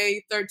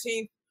 May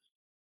 13th?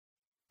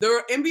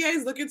 The NBA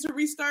is looking to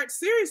restart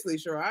seriously,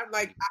 Sherrod.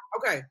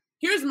 Okay,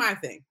 here's my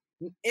thing.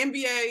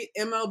 NBA,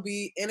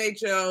 MLB,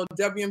 NHL,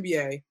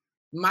 WNBA,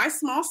 my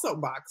small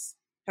soapbox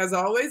has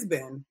always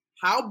been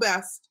how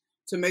best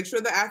to make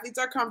sure the athletes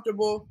are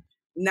comfortable,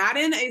 not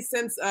in a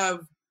sense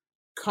of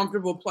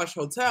comfortable plush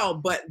hotel,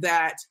 but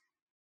that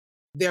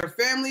their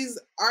families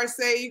are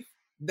safe,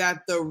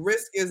 that the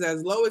risk is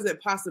as low as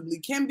it possibly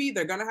can be.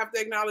 They're going to have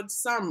to acknowledge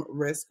some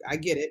risk. I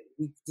get it.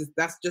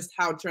 That's just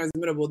how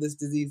transmittable this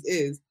disease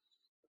is.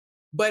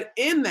 But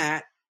in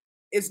that,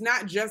 it's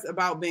not just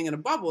about being in a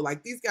bubble.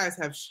 Like, these guys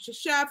have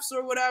chefs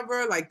or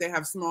whatever. Like, they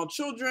have small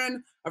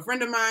children. A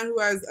friend of mine who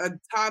has a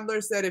toddler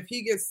said if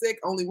he gets sick,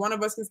 only one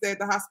of us can stay at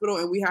the hospital,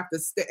 and we have to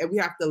stay. And we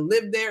have to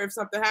live there if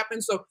something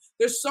happens. So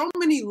there's so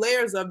many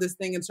layers of this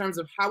thing in terms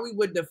of how we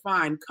would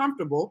define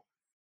comfortable.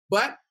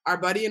 But our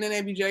buddy in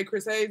NABJ,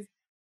 Chris Hayes,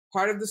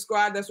 part of the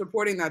squad that's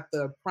reporting that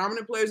the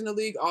prominent players in the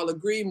league all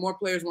agree more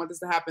players want this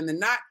to happen than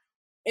not.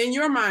 In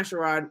your mind,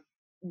 Sherrod,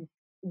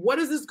 what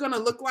is this going to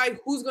look like?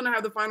 Who's going to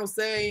have the final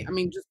say? I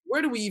mean, just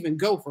where do we even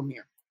go from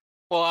here?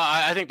 Well,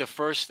 I think the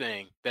first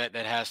thing that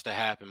has to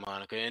happen,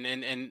 Monica,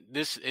 and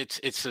this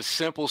it's a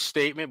simple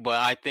statement, but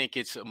I think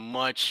it's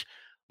much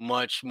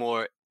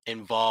more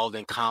involved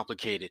and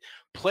complicated.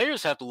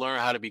 Players have to learn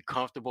how to be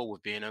comfortable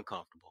with being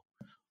uncomfortable.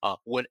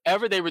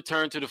 Whenever they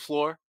return to the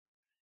floor,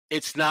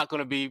 it's not going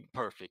to be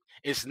perfect.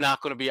 It's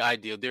not going to be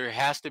ideal. There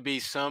has to be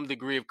some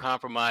degree of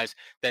compromise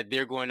that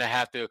they're going to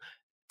have to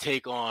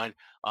take on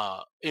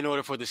in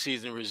order for the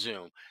season to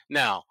resume.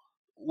 Now,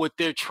 what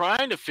they're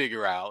trying to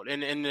figure out,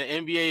 and the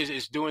NBA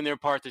is doing their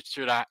part to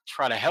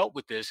try to help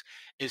with this,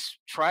 is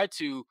try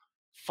to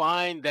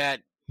find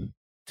that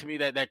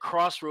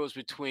crossroads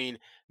between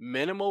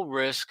minimal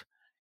risk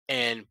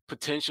and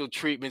potential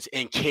treatments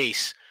in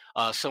case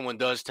someone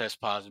does test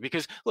positive.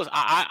 Because look,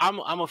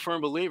 I'm a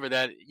firm believer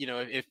that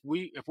if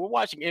we're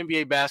watching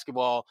NBA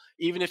basketball,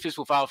 even if it's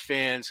without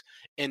fans,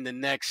 in the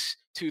next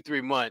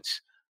 2-3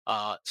 months,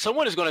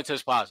 someone is going to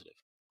test positive.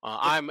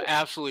 I'm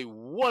absolutely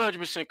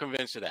 100%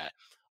 convinced of that.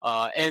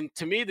 And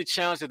to me, the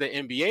challenge that the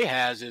NBA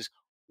has is,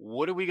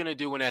 what are we going to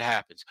do when that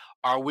happens?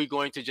 Are we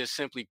going to just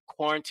simply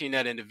quarantine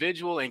that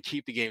individual and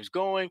keep the games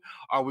going?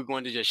 Are we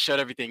going to just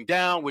shut everything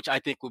down, which I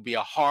think would be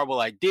a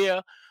horrible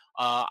idea?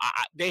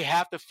 They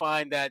have to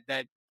find that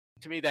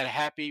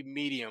happy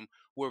medium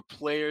where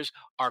players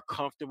are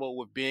comfortable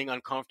with being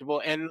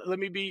uncomfortable. And let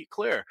me be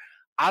clear.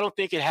 I don't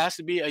think it has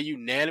to be a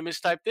unanimous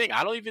type thing.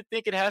 I don't even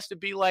think it has to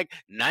be like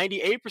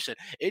 98%.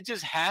 It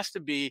just has to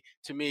be,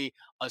 to me,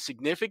 a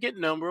significant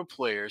number of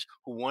players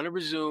who want to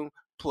resume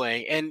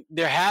playing. And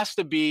there has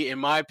to be, in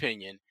my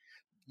opinion,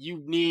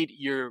 you need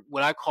your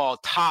what I call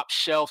top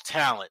shelf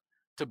talent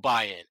to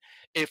buy in.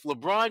 If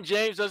LeBron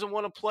James doesn't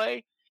want to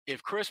play,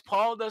 if Chris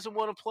Paul doesn't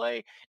want to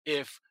play,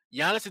 if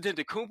Giannis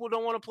Antetokounmpo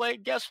don't want to play,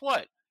 guess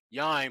what?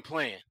 Y'all ain't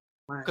playing.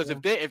 Because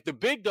if the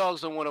big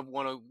dogs don't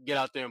want to get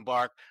out there and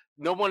bark,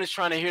 no one is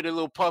trying to hear the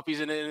little puppies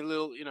and the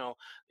little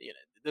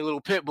the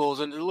little pit bulls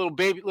and the little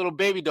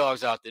baby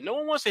dogs out there. No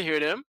one wants to hear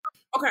them.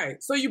 Okay,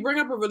 so you bring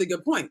up a really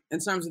good point in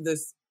terms of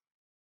this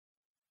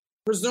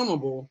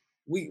presumable.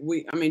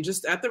 I mean,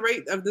 just at the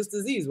rate of this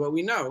disease, what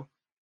we know,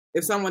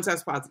 if someone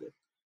tests positive.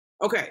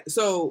 Okay,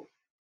 so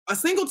a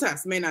single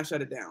test may not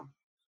shut it down.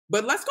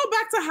 But let's go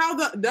back to how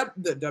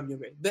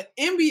the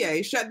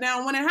NBA shut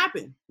down when it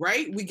happened,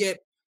 right? We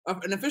get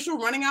an official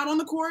running out on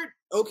the court.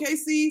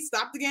 OKC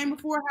stop the game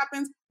before it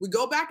happens. We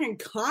go back and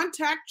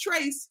contact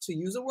trace, to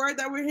use a word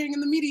that we're hearing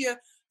in the media,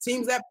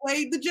 teams that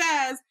played the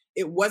Jazz.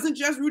 It wasn't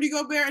just Rudy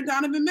Gobert and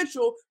Donovan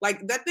Mitchell.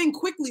 Like, that thing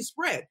quickly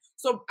spread.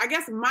 So I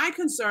guess my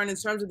concern in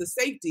terms of the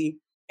safety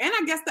and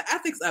I guess the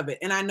ethics of it,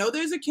 and I know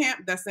there's a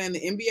camp that's saying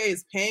the NBA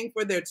is paying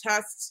for their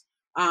tests.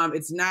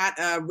 It's not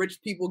rich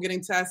people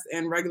getting tests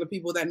and regular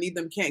people that need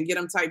them can't get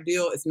them type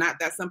deal. It's not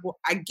that simple.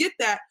 I get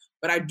that,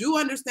 but I do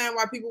understand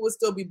why people would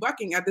still be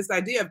bucking at this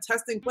idea of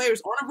testing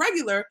players on a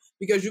regular,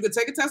 because you could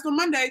take a test on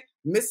Monday,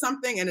 miss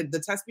something, and the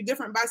test be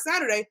different by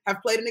Saturday,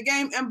 have played in the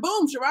game, and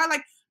boom, Sherrod.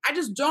 Like, I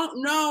just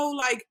don't know.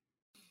 Like,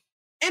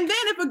 and then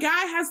if a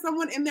guy has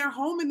someone in their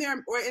home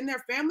or in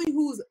their family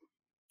who's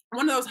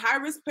one of those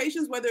high-risk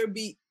patients, whether it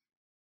be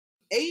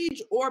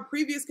age or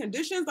previous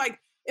conditions, like,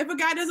 if a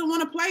guy doesn't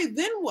want to play,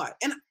 then what?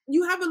 And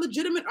you have a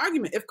legitimate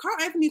argument. If Karl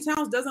Anthony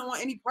Towns doesn't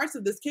want any parts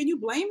of this, can you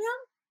blame him?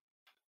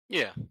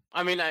 Yeah.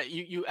 I mean,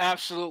 you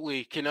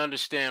absolutely can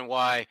understand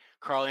why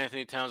Karl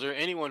Anthony Towns or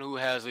anyone who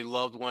has a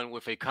loved one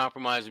with a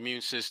compromised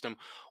immune system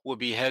would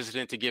be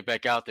hesitant to get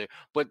back out there.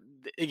 But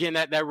again,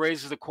 that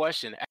raises the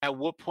question, at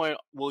what point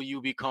will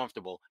you be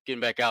comfortable getting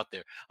back out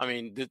there? I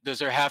mean, does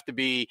there have to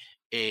be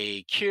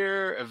a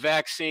cure, a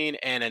vaccine,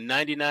 and a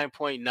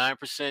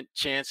 99.9%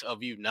 chance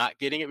of you not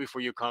getting it before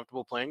you're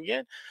comfortable playing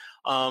again?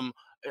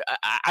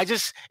 I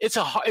just it's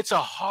a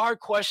hard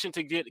question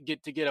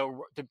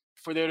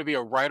for there to be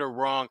a right or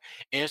wrong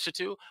answer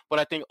to. But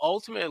I think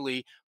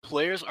ultimately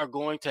players are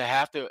going to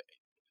have to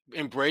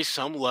embrace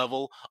some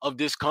level of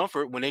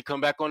discomfort when they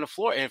come back on the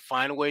floor and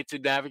find a way to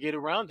navigate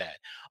around that.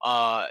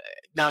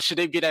 Now, should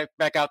they get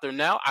back out there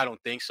now? I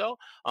don't think so.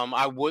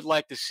 I would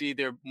like to see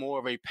there more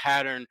of a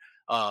pattern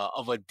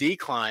of a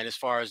decline as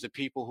far as the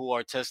people who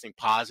are testing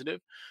positive.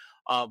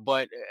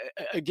 But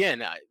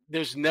again,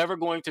 there's never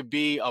going to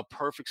be a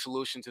perfect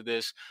solution to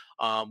this.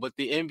 But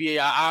the NBA,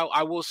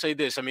 I will say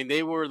this. I mean,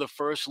 they were the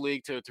first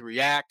league to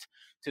react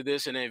to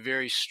this in a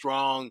very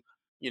strong,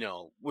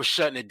 we're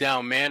shutting it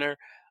down manner.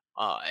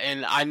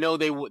 And I know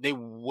they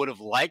would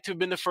have liked to have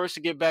been the first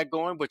to get back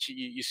going, but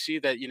you see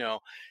that,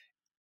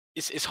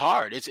 it's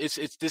hard.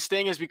 It's this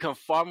thing has become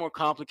far more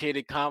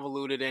complicated,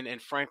 convoluted,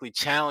 and frankly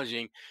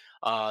challenging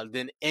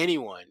than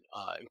anyone,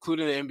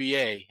 including the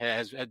NBA,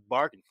 has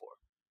bargained for.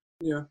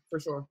 Yeah, for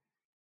sure.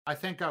 I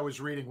think I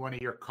was reading one of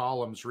your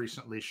columns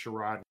recently,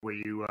 Sherrod, where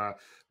you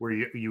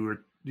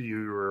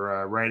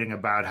were writing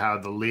about how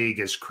the league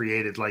has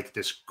created like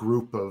this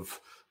group of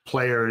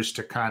players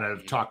to kind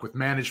of talk with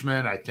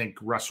management. I think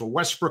Russell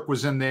Westbrook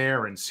was in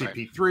there, and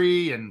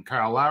CP3 and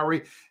Kyle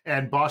Lowry,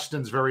 and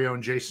Boston's very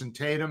own Jason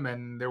Tatum,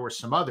 and there were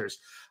some others.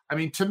 I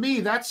mean, to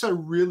me, that's a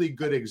really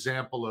good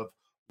example of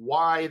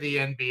why the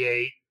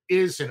NBA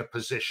is in a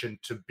position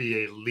to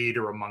be a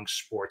leader among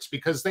sports,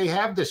 because they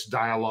have this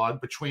dialogue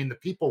between the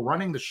people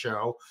running the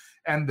show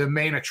and the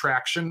main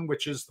attraction,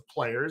 which is the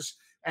players.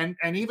 And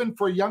even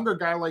for a younger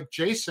guy like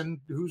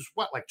Jason, who's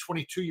like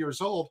 22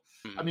 years old,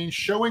 I mean,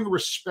 showing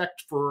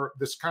respect for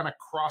this kind of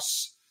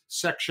cross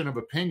section of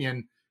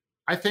opinion,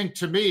 I think,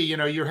 to me,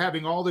 you're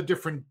having all the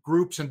different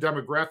groups and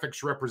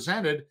demographics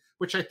represented,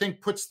 which I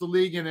think puts the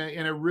league in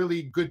a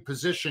really good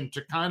position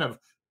to kind of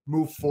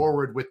move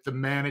forward with the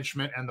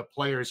management and the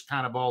players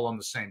kind of all on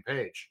the same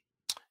page.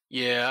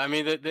 Yeah, I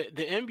mean, the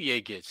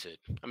NBA gets it.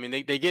 I mean,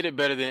 they get it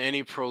better than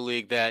any pro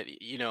league that,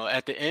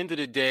 at the end of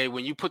the day,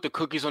 when you put the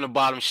cookies on the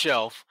bottom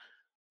shelf,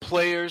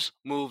 players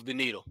move the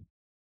needle.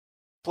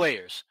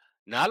 Players,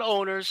 not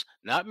owners,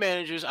 not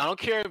managers. I don't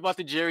care about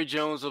the Jerry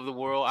Jones of the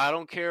world. I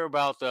don't care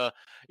about the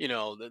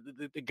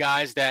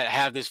guys that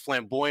have this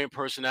flamboyant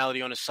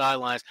personality on the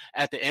sidelines.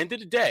 At the end of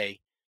the day,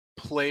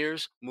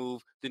 players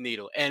move the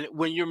needle. And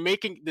when you're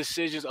making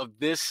decisions of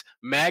this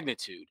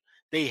magnitude,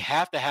 they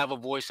have to have a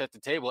voice at the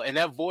table, and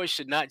that voice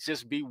should not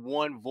just be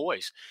one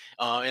voice.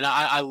 And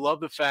I love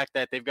the fact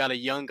that they've got a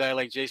young guy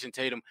like Jason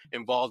Tatum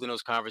involved in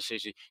those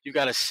conversations. You've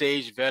got a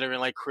sage veteran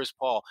like Chris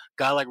Paul,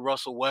 guy like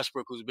Russell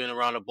Westbrook who's been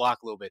around the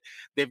block a little bit.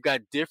 They've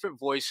got different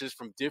voices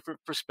from different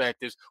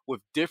perspectives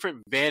with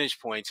different vantage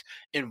points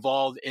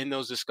involved in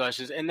those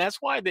discussions, and that's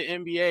why the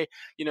NBA,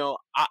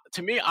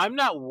 to me, I'm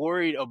not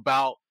worried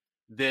about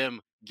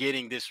them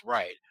getting this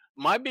right.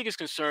 My biggest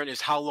concern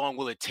is how long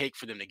will it take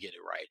for them to get it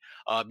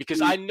right?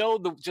 Because I know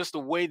just the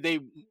way they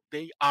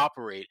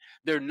operate,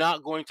 they're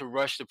not going to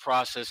rush the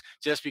process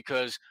just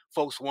because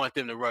folks want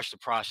them to rush the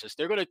process.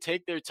 They're going to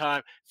take their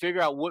time,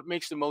 figure out what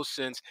makes the most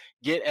sense,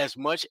 get as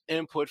much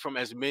input from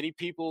as many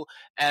people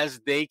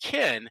as they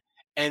can,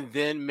 and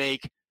then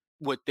make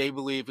what they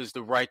believe is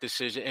the right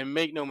decision. And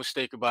make no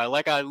mistake about it,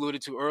 like I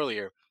alluded to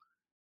earlier,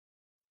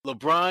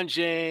 LeBron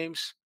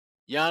James,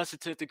 Giannis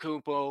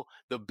Antetokounmpo,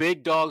 the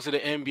big dogs of the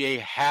NBA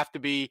have to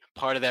be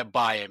part of that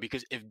buy-in,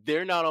 because if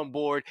they're not on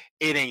board,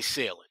 it ain't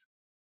sailing.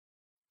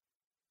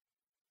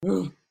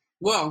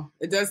 Well,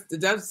 it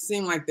does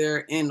seem like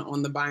they're in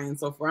on the buy-in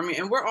so far. I mean,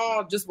 and we're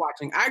all just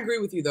watching. I agree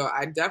with you, though.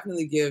 I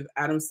definitely give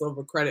Adam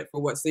Silver credit for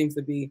what seems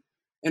to be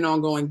an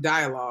ongoing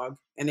dialogue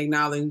and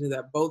acknowledging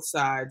that both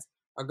sides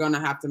are going to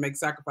have to make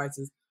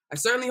sacrifices. I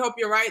certainly hope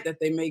you're right, that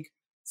they make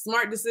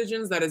smart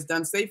decisions, that it's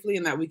done safely,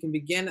 and that we can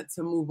begin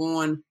to move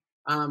on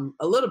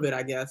a little bit,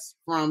 I guess,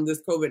 from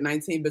this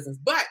COVID-19 business.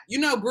 But,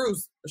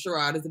 Bruce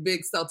Sherrod is a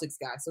big Celtics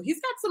guy, so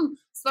he's got some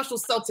special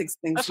Celtics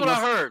things. That's what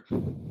I heard.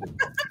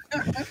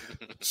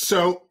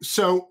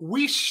 So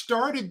we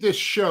started this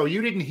show.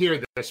 You didn't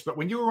hear this, but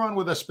when you were on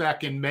with us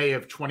back in May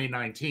of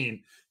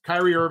 2019,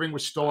 Kyrie Irving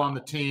was still on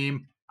the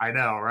team. I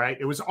know, right?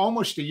 It was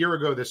almost a year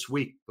ago this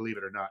week, believe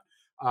it or not.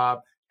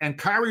 And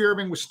Kyrie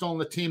Irving was still on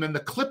the team. And the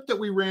clip that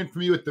we ran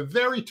from you at the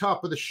very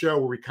top of the show,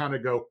 where we kind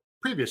of go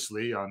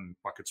previously on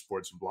Bucket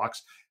Sports and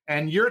Blocks,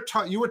 and you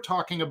were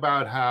talking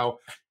about how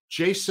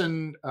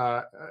Jaylen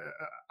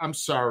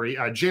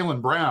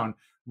Brown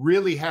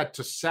really had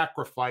to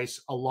sacrifice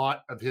a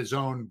lot of his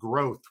own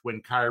growth when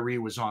Kyrie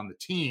was on the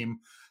team,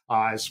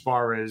 as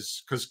far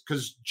as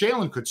because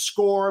Jaylen could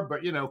score,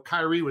 but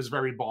Kyrie was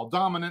very ball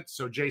dominant,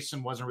 so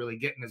Jason wasn't really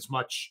getting as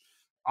much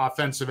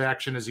offensive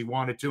action as he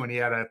wanted to, and he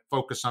had to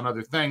focus on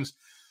other things.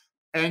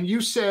 And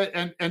you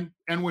said,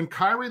 and when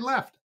Kyrie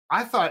left,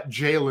 I thought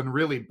Jaylen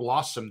really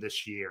blossomed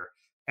this year.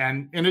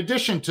 And in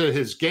addition to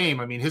his game,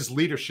 I mean, his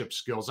leadership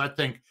skills, I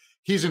think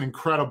he's an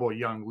incredible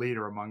young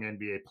leader among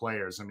NBA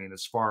players. I mean,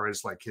 as far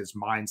as like his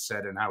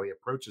mindset and how he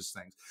approaches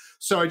things.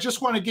 So I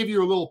just want to give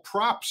you a little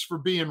props for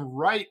being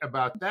right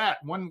about that.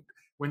 When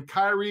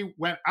Kyrie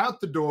went out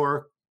the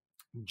door,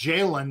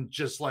 Jaylen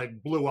just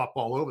like blew up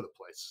all over the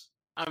place.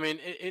 I mean,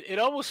 it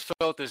almost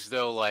felt as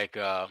though like,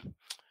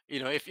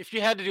 if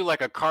you had to do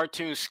like a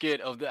cartoon skit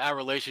of our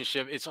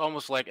relationship, it's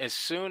almost like as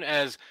soon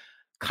as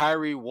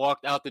Kyrie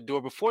walked out the door,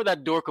 before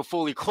that door could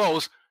fully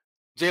close,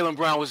 Jaylen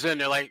Brown was in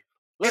there like,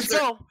 let's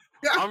go.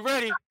 I'm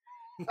ready.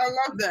 I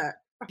love that.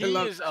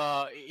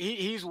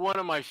 He's one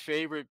of my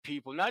favorite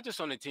people, not just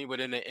on the team,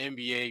 but in the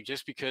NBA,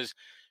 just because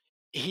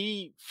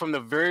he, from the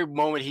very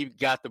moment he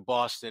got to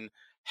Boston,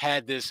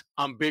 had this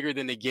 "I'm bigger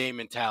than the game"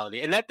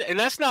 mentality, and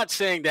that's not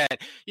saying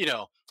that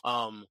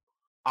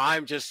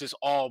I'm just this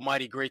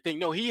almighty great thing.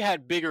 No, he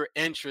had bigger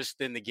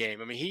interest in the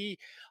game. I mean, he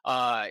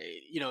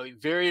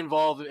very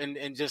involved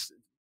in just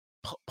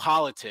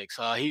politics.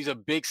 He's a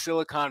big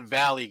Silicon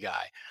Valley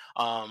guy.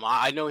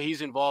 I know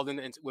he's involved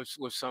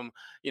with some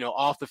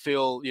off the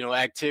field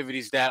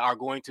activities that are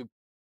going to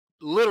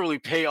literally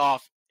pay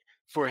off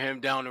for him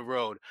down the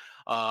road.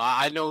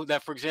 I know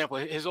that, for example,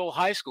 his old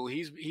high school,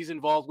 he's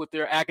involved with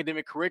their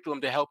academic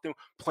curriculum to help them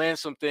plan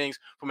some things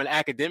from an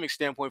academic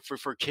standpoint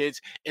for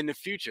kids in the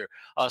future.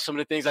 Some of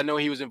the things I know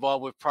he was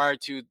involved with prior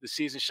to the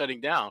season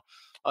shutting down.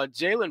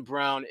 Jaylen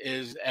Brown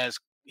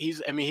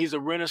he's a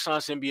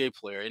Renaissance NBA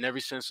player in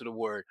every sense of the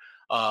word,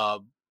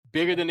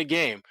 bigger than the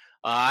game.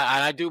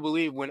 I do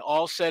believe when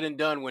all said and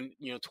done, when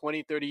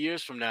 20, 30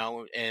 years from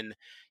now, and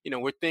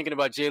we're thinking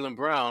about Jaylen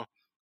Brown,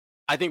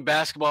 I think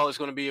basketball is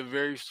going to be a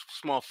very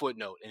small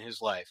footnote in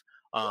his life.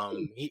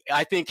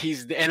 I think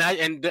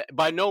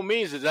by no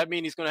means does that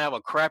mean he's going to have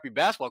a crappy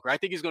basketball career. I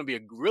think he's going to be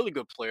a really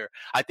good player.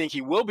 I think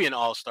he will be an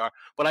all-star,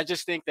 but I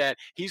just think that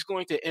he's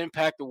going to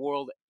impact the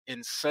world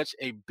in such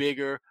a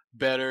bigger,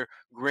 better,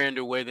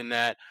 grander way than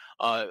that.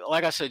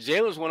 Like I said,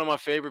 Jaylen's one of my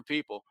favorite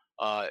people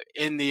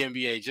in the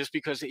NBA, just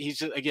because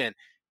he's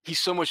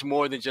so much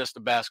more than just a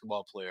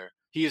basketball player.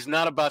 He is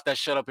not about that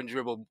shut up and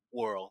dribble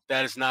world.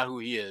 That is not who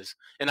he is.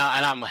 And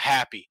I'm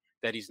happy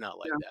that he's not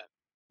like that.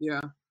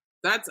 Yeah.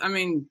 That's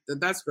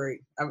great.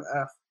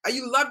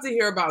 You love to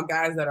hear about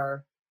guys that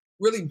are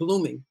really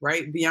blooming,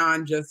 right?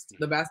 Beyond just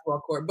the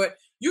basketball court. But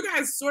you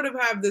guys sort of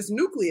have this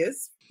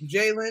nucleus,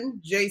 Jaylen,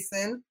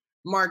 Jason,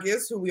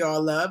 Marcus, who we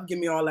all love. Give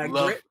me all that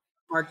grit,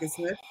 Marcus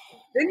Smith.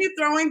 Then you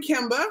throw in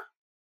Kemba.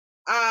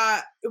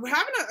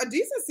 Having a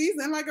decent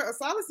season, like a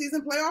solid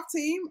season, playoff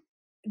team.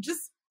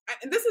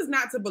 And this is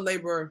not to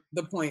belabor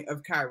the point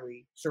of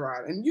Kyrie,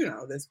 Sherrod, and you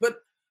know this, but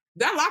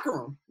that locker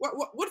room.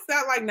 What's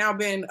that like now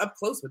being up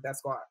close with that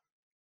squad?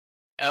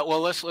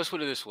 Well, let's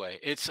put it this way.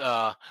 It's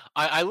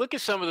I look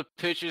at some of the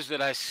pictures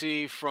that I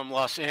see from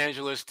Los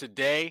Angeles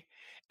today,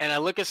 and I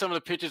look at some of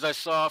the pictures I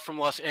saw from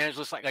Los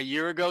Angeles like a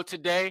year ago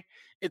today.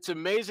 It's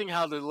amazing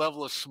how the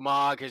level of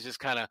smog has just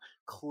kind of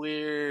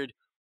cleared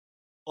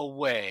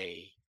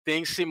away.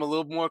 Things seem a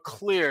little more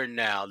clear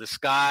now. The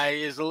sky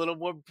is a little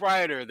more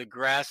brighter. The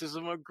grass is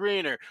a more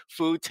greener.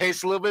 Food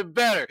tastes a little bit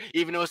better,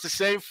 even though it's the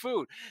same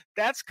food.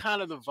 That's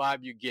kind of the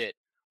vibe you get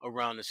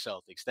around the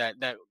Celtics. That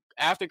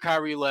after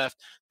Kyrie left,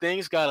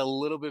 things got a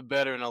little bit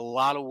better in a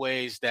lot of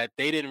ways that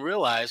they didn't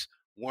realize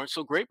weren't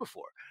so great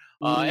before.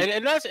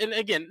 And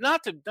again,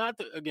 not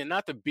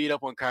to beat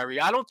up on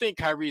Kyrie. I don't think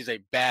Kyrie is a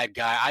bad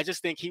guy. I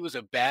just think he was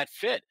a bad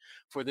fit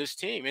for this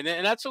team, and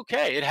that's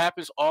okay. It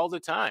happens all the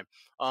time.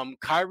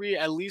 Kyrie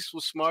at least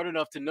was smart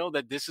enough to know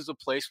that this is a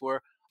place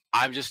where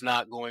I'm just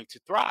not going to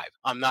thrive.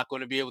 I'm not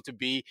going to be able to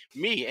be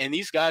me, and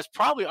these guys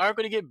probably aren't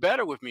going to get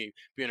better with me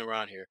being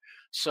around here.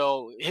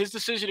 So his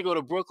decision to go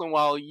to Brooklyn,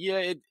 while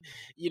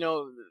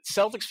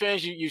Celtics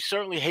fans, you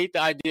certainly hate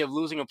the idea of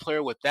losing a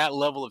player with that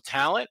level of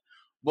talent.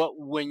 But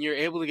when you're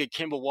able to get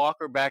Kemba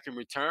Walker back in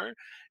return,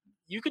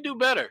 you could do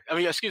better. I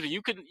mean, excuse me,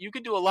 you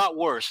could do a lot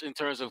worse in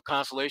terms of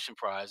consolation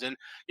prize. And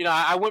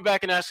I went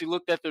back and actually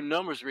looked at their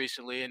numbers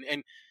recently,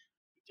 and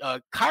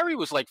Kyrie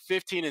was like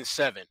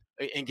 15-7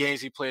 in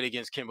games he played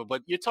against Kemba.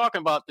 But you're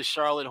talking about the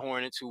Charlotte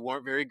Hornets, who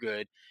weren't very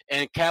good,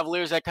 and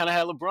Cavaliers that kind of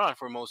had LeBron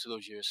for most of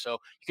those years. So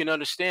you can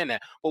understand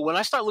that. But when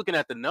I start looking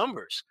at the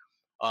numbers,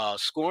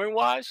 scoring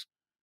wise,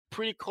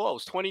 pretty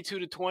close,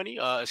 22-20.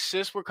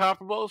 Assists were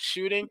comparable.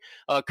 Shooting,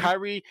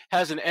 Kyrie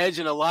has an edge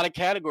in a lot of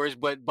categories,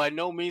 but by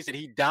no means did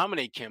he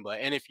dominate Kemba.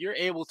 And if you're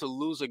able to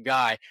lose a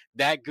guy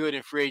that good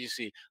in free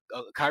agency,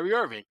 Kyrie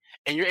Irving,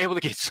 and you're able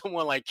to get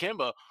someone like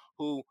Kemba,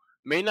 who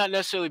may not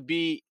necessarily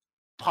be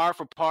par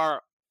for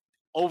par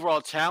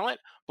overall talent,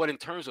 but in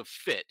terms of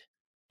fit,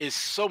 is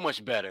so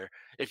much better.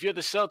 If you're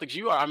the Celtics,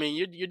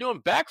 you're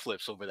doing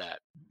backflips over that.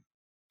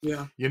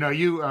 Yeah.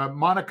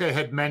 Monica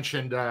had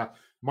mentioned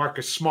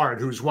Marcus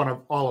Smart, who's one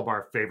of all of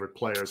our favorite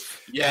players.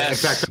 Yes. In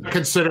fact, I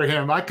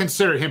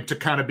consider him to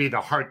kind of be the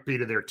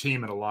heartbeat of their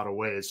team in a lot of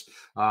ways,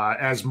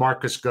 as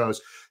Marcus goes.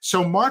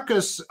 So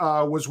Marcus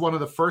was one of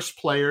the first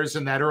players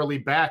in that early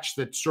batch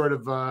that sort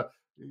of,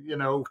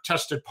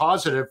 tested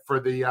positive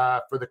for the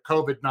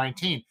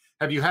COVID-19.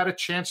 Have you had a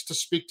chance to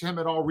speak to him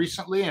at all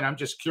recently? And I'm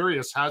just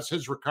curious, how's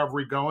his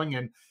recovery going?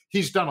 And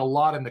he's done a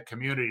lot in the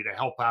community to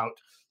help out,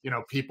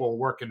 people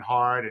working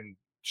hard and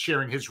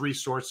sharing his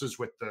resources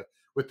with the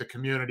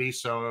community.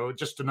 So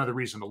just another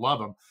reason to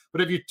love him.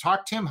 But have you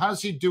talked to him?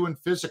 How's he doing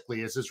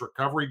physically? Has his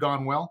recovery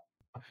gone well?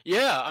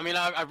 Yeah, I mean,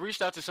 I've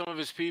reached out to some of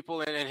his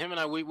people, and him and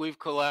I we've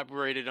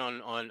collaborated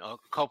on a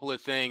couple of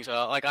things.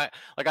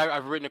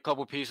 I've written a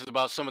couple pieces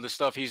about some of the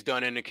stuff he's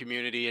done in the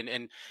community,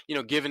 and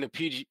given the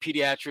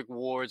pediatric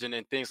wards and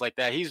things like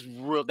that. He's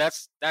real.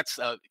 That's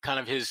kind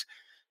of his.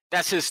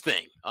 That's his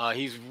thing.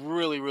 He's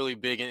really, really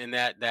big in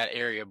that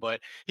area, but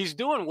he's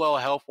doing well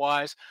health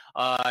wise.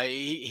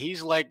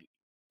 He's like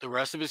the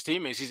rest of his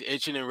teammates. He's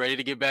itching and ready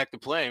to get back to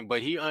playing,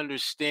 but he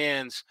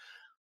understands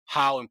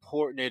how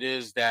important it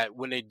is that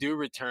when they do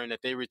return,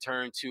 that they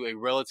return to a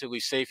relatively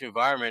safe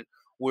environment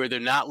where they're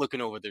not looking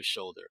over their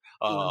shoulder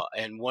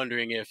and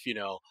wondering if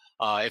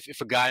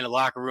if a guy in the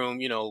locker room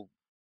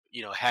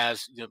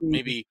has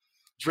maybe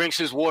drinks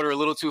his water a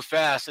little too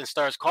fast and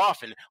starts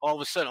coughing. All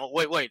of a sudden,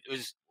 wait,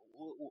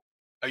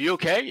 are you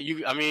okay?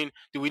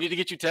 Do we need to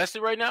get you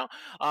tested right now?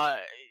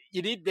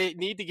 They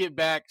need to get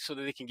back so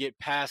that they can get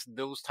past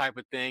those type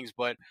of things.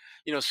 But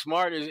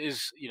Smart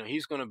is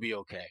he's going to be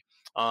okay.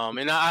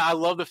 And I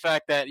love the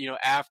fact that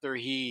after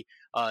he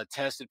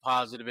tested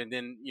positive, and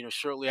then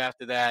shortly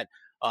after that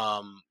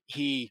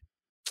he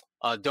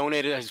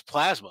donated his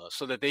plasma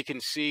so that they can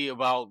see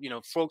about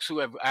folks who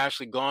have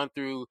actually gone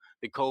through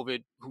the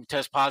COVID, who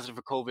test positive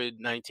for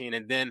COVID-19,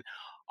 and then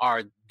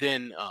are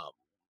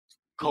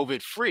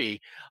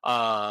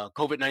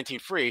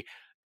COVID-19 free,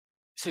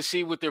 to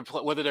see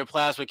whether their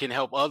plasma can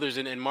help others.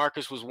 And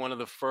Marcus was one of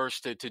the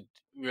first to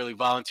really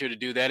volunteer to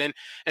do that.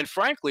 And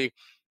frankly,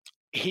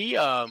 he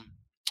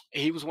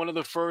was one of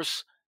the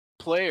first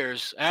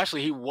players.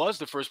 Actually, he was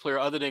the first player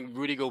other than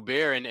Rudy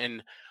Gobert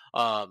and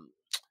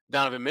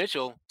Donovan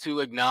Mitchell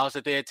to acknowledge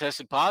that they had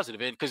tested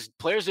positive, and because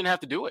players didn't have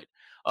to do it.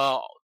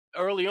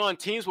 Early on,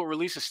 teams will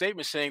release a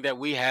statement saying that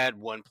we had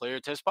one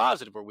player test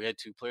positive or we had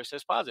two players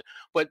test positive,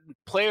 but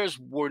players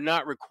were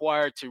not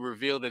required to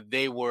reveal that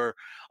they were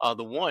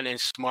the one, and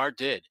Smart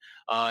did.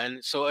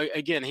 And so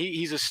again,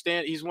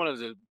 he's one of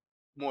the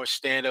more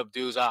stand-up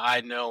dudes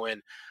I know,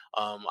 and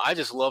I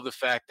just love the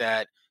fact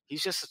that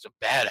he's just such a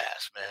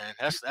badass, man.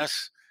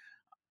 That's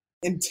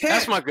intense.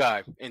 That's my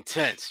guy.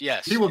 Intense,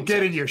 yes. He will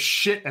get in your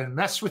shit and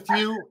mess with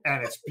you,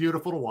 and it's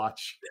beautiful to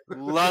watch.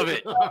 Love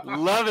it.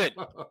 Love it.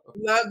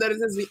 Love that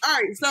it's easy. All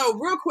right, so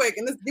real quick,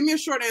 and give me a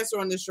short answer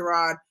on this,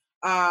 Sherrod,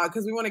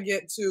 because we want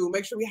to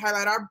make sure we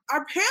highlight our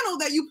panel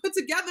that you put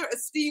together,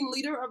 esteemed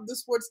leader of the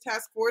Sports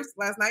Task Force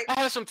last night. I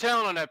had some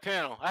talent on that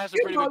panel. I had some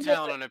pretty good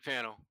talent on that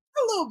panel.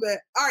 A little bit.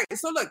 All right.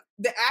 So look,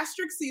 the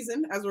asterisk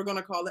season, as we're going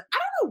to call it, I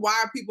don't know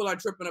why people are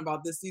tripping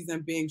about this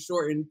season being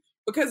shortened,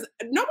 because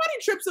nobody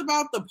trips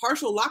about the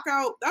partial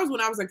lockout. That was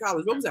when I was in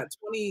college. What was that?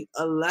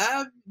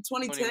 2011,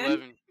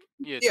 2010?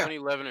 Yeah,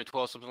 2011 or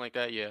 12, something like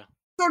that. Yeah.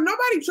 So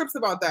nobody trips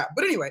about that.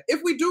 But anyway,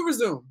 if we do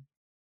resume,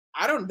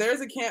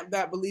 there's a camp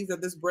that believes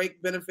that this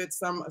break benefits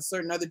some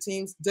certain other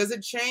teams. Does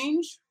it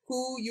change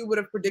who you would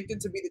have predicted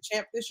to be the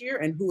champ this year,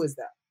 and who is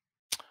that?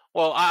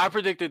 Well, I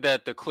predicted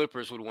that the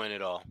Clippers would win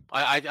it all.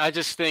 I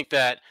just think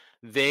that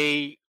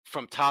they,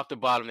 from top to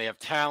bottom, they have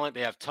talent,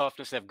 they have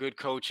toughness, they have good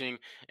coaching,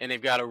 and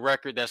they've got a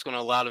record that's going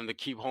to allow them to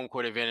keep home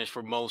court advantage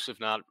for most, if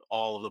not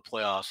all, of the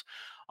playoffs.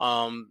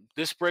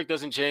 This break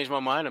doesn't change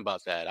my mind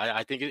about that.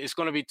 I think it's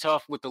going to be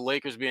tough with the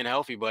Lakers being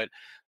healthy, but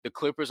the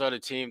Clippers are the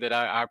team that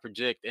I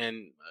predict,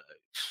 and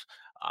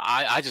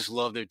I just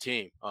love their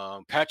team.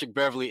 Patrick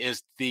Beverley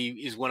is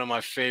one of my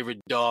favorite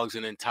dogs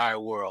in the entire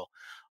world.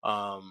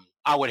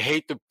 I would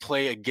hate to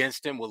play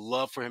against him. Would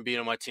love for him being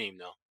on my team,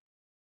 though.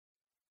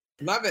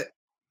 Love it.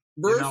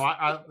 Bruce? You know,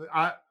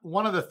 I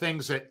one of the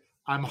things that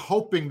I'm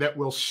hoping that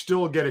we'll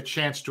still get a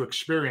chance to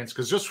experience,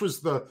 because this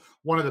was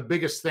one of the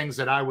biggest things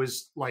that I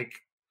was like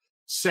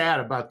sad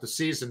about the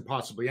season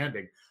possibly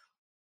ending.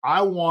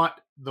 I want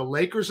the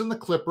Lakers and the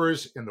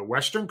Clippers in the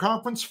Western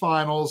Conference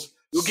Finals,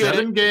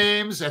 7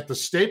 games at the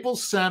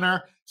Staples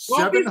Center,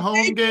 7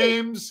 home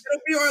games.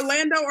 It'll be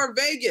Orlando or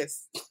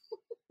Vegas.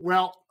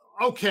 Well,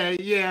 okay,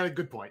 yeah,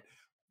 good point.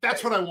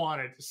 That's what I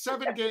wanted.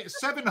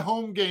 7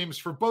 home games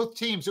for both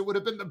teams. It would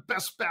have been the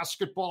best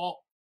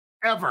basketball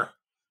ever.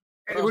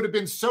 It would have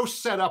been so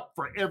set up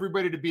for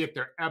everybody to be at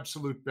their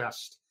absolute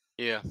best.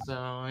 Yeah.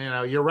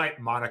 So, you're right,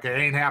 Monica. It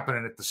ain't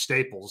happening at the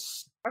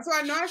Staples. That's why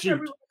I know I said we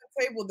were going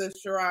to table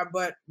this, Sherrod,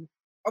 but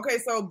okay,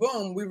 so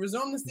boom, we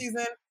resume the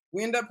season.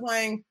 We end up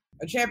playing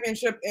a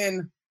championship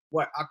in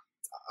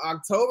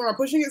October? Am I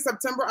pushing it?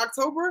 September,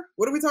 October?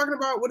 What are we talking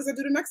about? What does it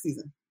do to next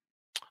season?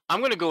 I'm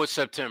going to go with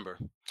September.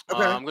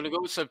 Okay. I'm going to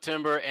go with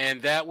September,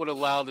 and that would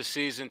allow the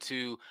season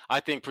to, I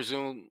think,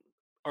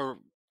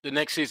 the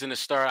next season to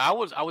start. I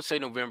would say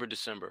November,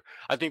 December.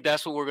 I think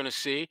that's what we're going to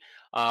see.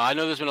 I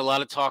know there's been a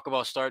lot of talk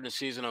about starting the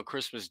season on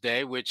Christmas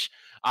Day, which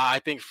I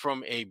think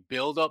from a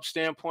build-up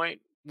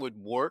standpoint would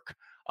work.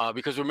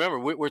 Because remember,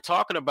 we're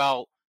talking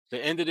about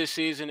the end of this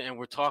season and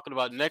we're talking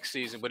about next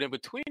season. But in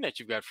between that,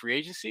 you've got free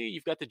agency,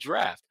 you've got the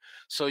draft.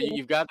 So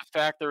you've got to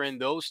factor in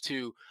those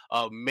two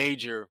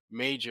major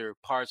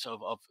parts of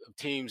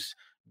teams,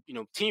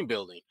 team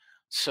building.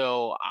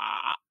 So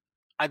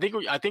I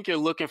think you're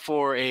looking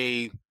for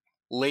a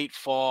late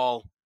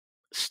fall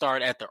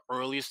start at the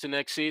earliest the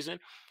next season.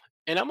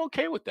 And I'm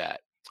okay with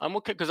that. I'm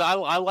okay because I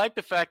like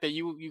the fact that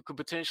you could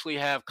potentially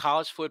have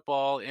college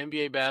football,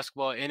 NBA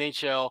basketball,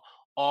 NHL,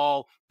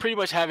 all pretty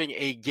much having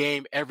a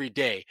game every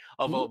day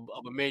of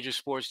a major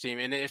sports team.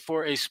 And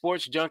for a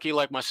sports junkie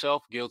like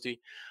myself,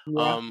 guilty,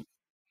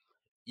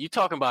 you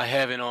talking about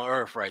heaven on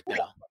earth right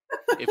now.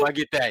 If I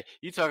get that,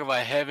 you talking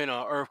about heaven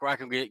on earth where I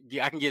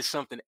can get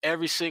something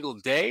every single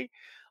day.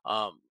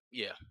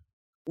 Yeah.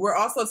 We're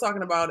also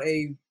talking about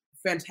a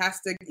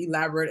fantastic,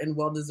 elaborate, and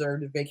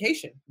well-deserved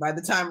vacation by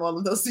the time all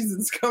of those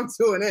seasons come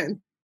to an end.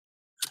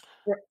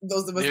 For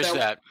those of us There's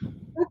that.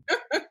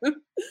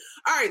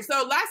 All right,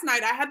 so last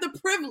night I had the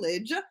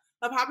privilege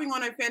of hopping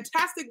on a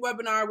fantastic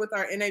webinar with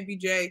our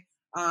NABJ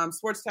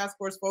Sports Task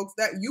Force folks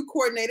that you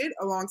coordinated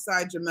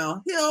alongside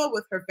Jamel Hill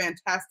with her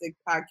fantastic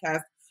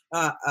podcast,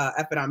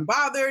 F It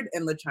Unbothered,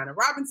 and LaChina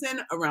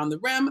Robinson, Around the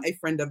Rim, a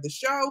friend of the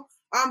show.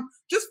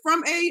 Just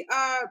from a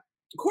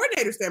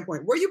coordinator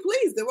standpoint, were you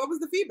pleased? And what was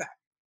the feedback?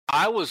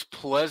 I was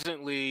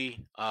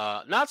pleasantly,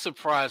 not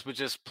surprised, but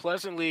just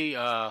pleasantly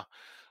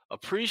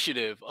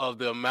appreciative of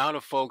the amount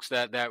of folks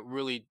that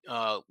really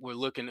were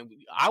looking.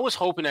 I was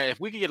hoping that if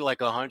we could get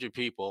like 100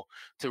 people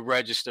to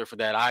register for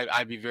that,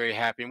 I'd be very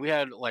happy. And we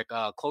had like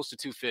close to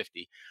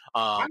 250.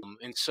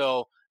 And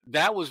so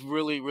that was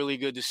really, really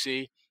good to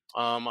see.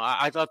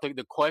 I thought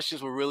the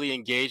questions were really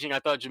engaging. I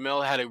thought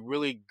Jamel had a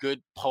really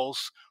good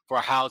pulse for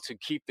how to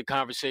keep the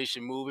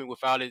conversation moving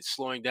without it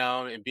slowing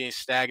down and being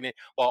stagnant,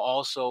 while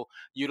also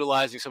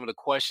utilizing some of the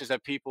questions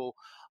that people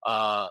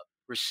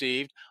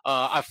received.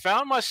 I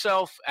found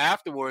myself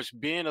afterwards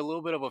being a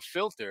little bit of a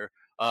filter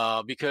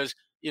because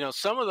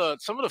some of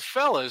the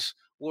fellas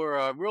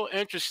were real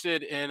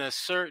interested in a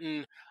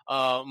certain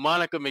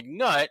Monica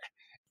McNutt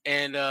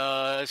and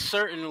a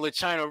certain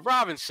LaChina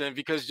Robinson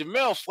because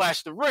Jamel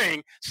flashed the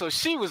ring, so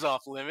she was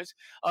off limits.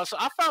 So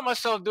I found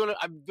myself doing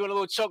a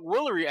little Chuck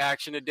Woolery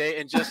action today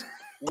and just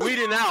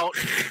doing a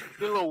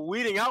little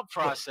weeding out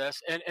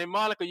process. And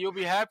Monica, you'll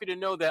be happy to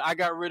know that I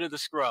got rid of the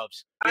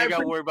scrubs. You ain't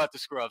got to worry about the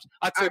scrubs.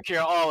 I took care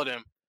of all of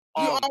them.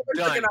 You always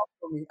looking out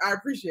for me. I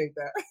appreciate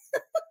that.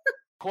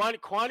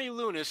 Kwani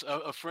Lunis,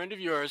 a friend of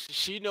yours,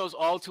 she knows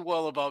all too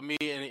well about me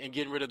and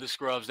getting rid of the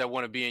scrubs that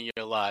want to be in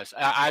your lives.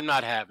 I'm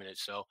not having it,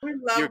 so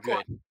you're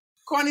good.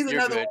 Kwani's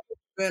another one who's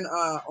been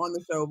on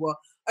the show. Well,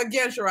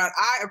 again, Sherrod,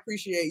 I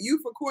appreciate you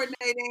for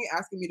coordinating,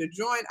 asking me to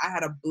join. I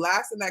had a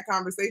blast in that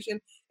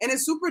conversation, and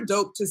it's super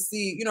dope to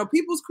see,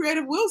 people's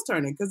creative wheels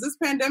turning because this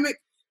pandemic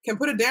can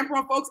put a damper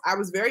on folks. I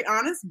was very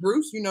honest.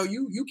 Bruce, you know,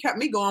 you kept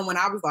me going when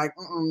I was like,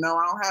 no,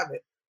 I don't have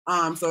it.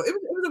 So it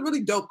was a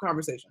really dope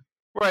conversation.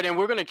 Right, and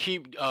we're going to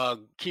keep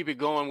it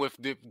going with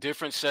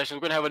different sessions.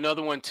 We're going to have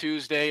another one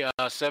Tuesday,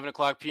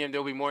 7:00 p.m.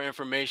 There'll be more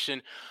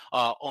information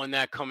on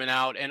that coming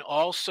out. And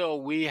also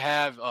we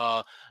have,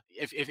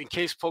 if in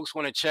case folks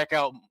want to check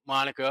out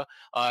Monica,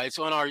 it's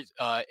on our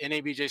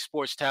NABJ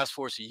Sports Task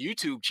Force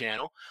YouTube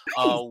channel,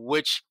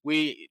 which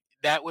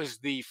that was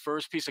the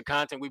first piece of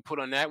content we put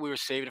on that. We were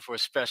saving it for a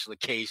special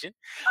occasion.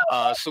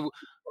 So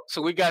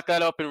we got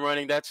that up and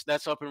running. That's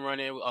up and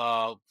running.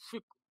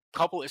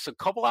 It's a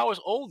couple hours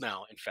old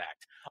now, in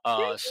fact.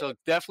 So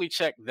definitely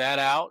check that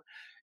out.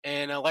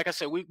 And like I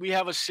said, we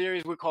have a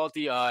series. We call it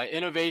the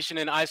Innovation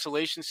and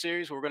Isolation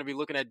series, where we're going to be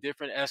looking at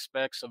different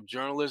aspects of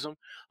journalism.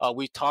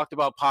 We talked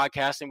about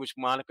podcasting, which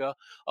Monica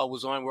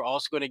was on. We're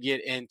also going to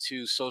get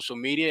into social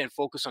media and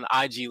focus on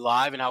IG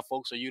Live and how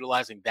folks are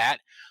utilizing that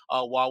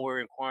while we're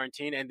in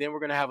quarantine. And then we're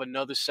going to have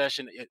another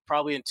session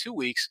probably in 2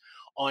 weeks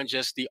on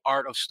just the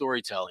art of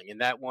storytelling.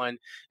 And that one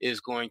is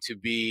going to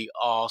be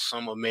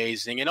awesome,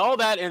 amazing, and all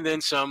that, and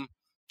then some.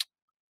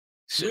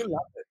 We love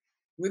it.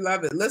 We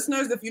love it.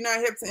 Listeners, if you're not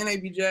hip to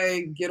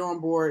NABJ, get on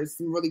board. It's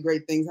some really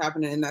great things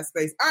happening in that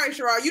space. All right,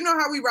 Sherrod, you know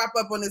how we wrap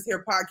up on this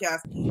here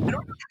podcast. And I'm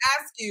going to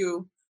ask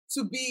you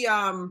to be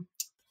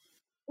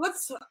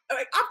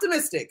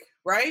optimistic,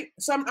 right?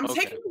 So I'm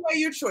taking away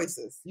your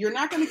choices. You're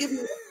not going to give me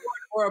a board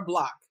or a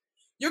block.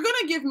 You're going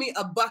to give me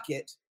a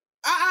bucket.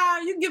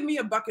 You give me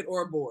a bucket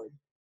or a board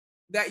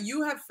that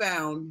you have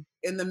found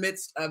in the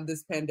midst of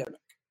this pandemic.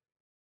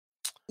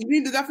 You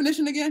need the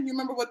definition again? You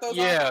remember what those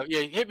are?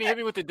 Yeah. Hit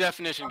me with the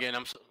definition again.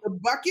 The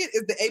bucket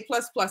is the A++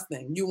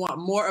 thing. You want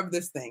more of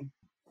this thing.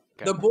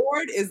 Okay. The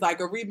board is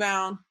like a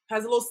rebound,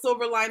 has a little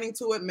silver lining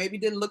to it. Maybe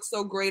didn't look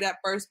so great at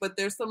first, but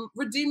there's some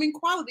redeeming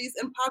qualities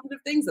and positive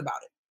things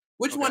about it.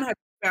 Which one have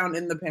you found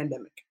in the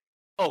pandemic?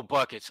 Oh,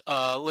 buckets.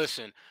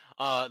 Listen,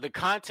 the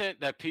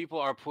content that people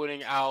are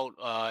putting out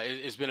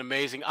has been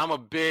amazing. I'm a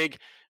big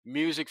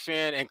music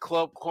fan, and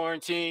Club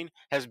Quarantine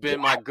has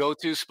been my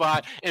go-to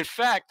spot. In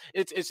fact,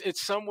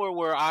 it's somewhere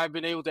where I've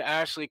been able to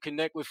actually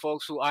connect with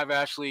folks who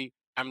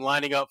I'm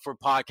lining up for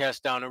podcasts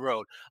down the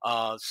road.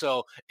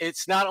 So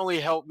it's not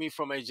only helped me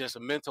from just a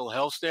mental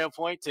health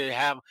standpoint to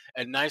have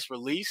a nice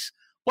release,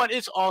 but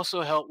it's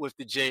also helped with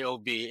the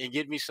JOB and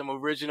get me some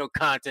original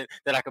content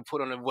that I can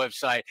put on the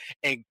website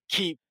and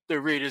keep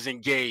the readers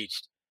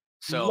engaged.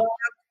 So love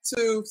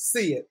to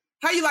see it.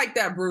 How you like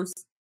that, Bruce?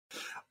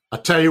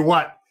 I'll tell you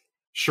what,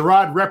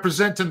 Sherrod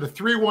representing the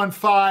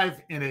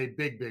 315 in a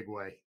big, big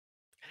way.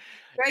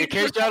 In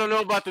case y'all don't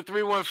know about the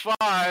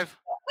 315,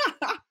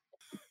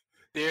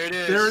 there it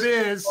is. There it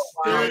is. Oh,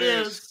 wow. There it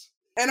is.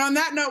 And on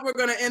that note, we're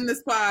going to end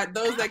this pod.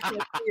 Those that can't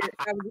see it,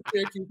 that was a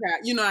Syracuse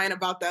hat. You know I ain't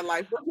about that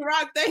life. But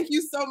Sherrod, thank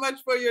you so much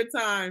for your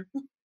time.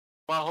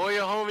 My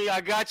Hoya homie, I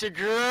got you,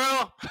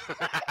 girl.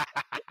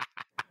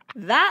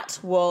 That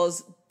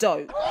was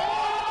dope.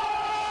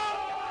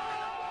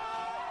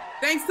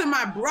 Thanks to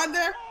my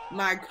brother,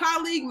 my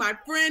colleague, my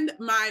friend,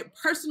 my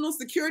personal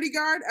security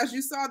guard, as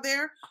you saw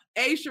there,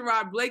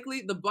 Sherrod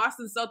Blakely, the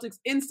Boston Celtics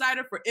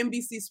insider for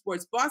NBC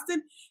Sports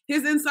Boston.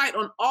 His insight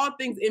on all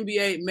things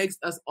NBA makes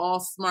us all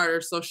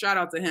smarter, so shout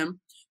out to him.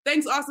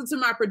 Thanks also to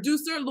my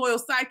producer, loyal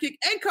sidekick,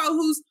 and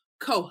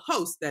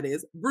co-host, that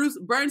is, Bruce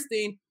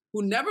Bernstein,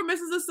 who never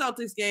misses a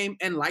Celtics game,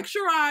 and like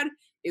Sherrod,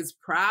 is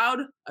proud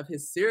of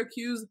his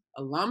Syracuse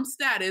alum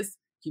status.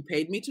 He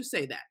paid me to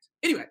say that.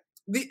 Anyway,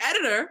 the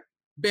editor,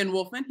 Ben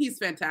Wolfman, he's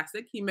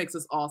fantastic. He makes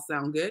us all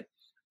sound good.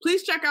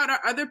 Please check out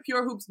our other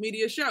Pure Hoops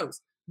Media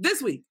shows.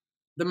 This week,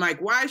 The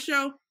Mike Wise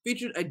Show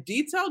featured a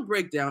detailed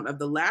breakdown of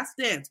The Last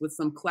Dance with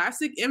some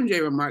classic MJ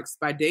remarks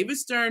by David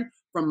Stern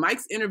from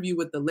Mike's interview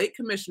with the late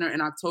commissioner in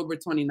October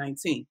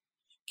 2019.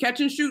 Catch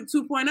and Shoot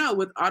 2.0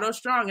 with Otto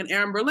Strong and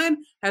Aaron Berlin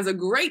has a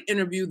great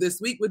interview this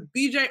week with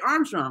BJ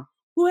Armstrong,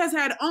 who has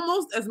had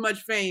almost as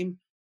much fame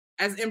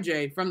as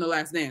MJ from The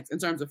Last Dance in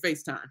terms of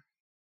FaceTime.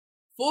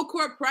 Full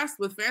Court Press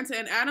with Fanta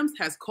and Adams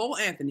has Cole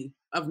Anthony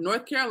of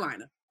North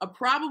Carolina, a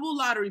probable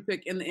lottery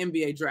pick in the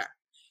NBA draft.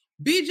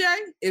 BJ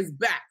is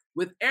back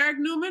with Eric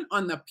Newman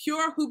on the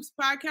Pure Hoops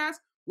podcast,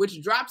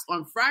 which drops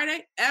on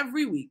Friday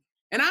every week.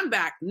 And I'm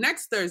back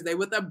next Thursday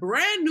with a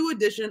brand new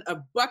edition of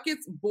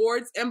Buckets,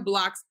 Boards, and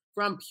Blocks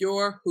from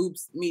Pure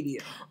Hoops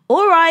Media.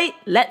 All right,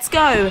 let's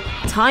go.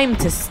 Time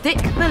to stick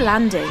the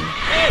landing.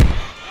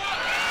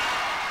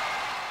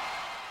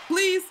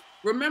 Please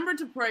remember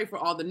to pray for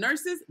all the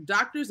nurses,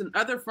 doctors, and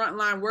other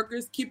frontline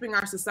workers keeping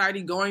our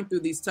society going through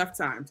these tough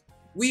times.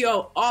 We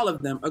owe all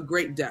of them a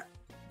great debt.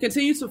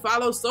 Continue to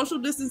follow social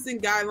distancing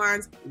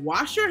guidelines,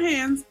 wash your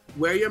hands,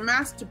 wear your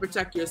mask to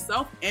protect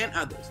yourself and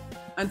others.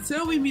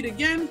 Until we meet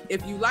again,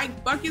 if you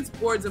like Buckets,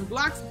 Boards, and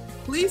Blocks,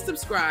 please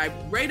subscribe,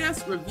 rate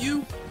us,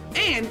 review,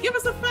 and give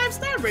us a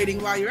 5-star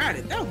rating while you're at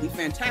it. That would be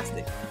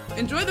fantastic.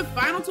 Enjoy the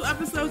final 2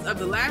 episodes of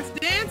The Last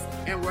Dance,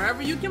 and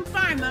wherever you can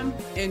find them,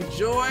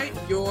 enjoy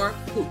your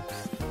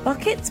hoops.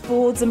 Buckets,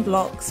 Boards, and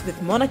Blocks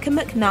with Monica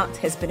McNutt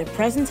has been a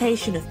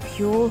presentation of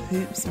Pure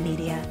Hoops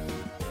Media.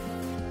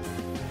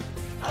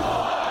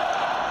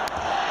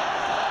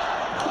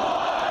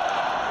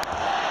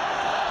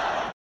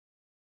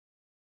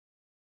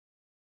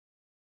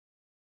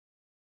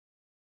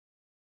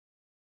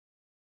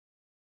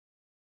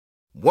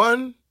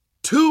 1,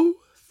 2,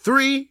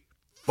 3,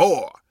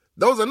 4.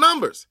 Those are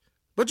numbers.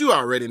 But you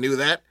already knew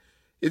that.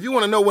 If you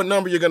want to know what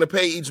number you're going to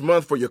pay each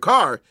month for your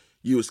car,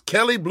 use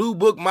Kelley Blue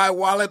Book My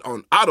Wallet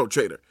on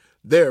AutoTrader.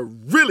 They're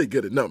really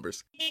good at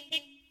numbers.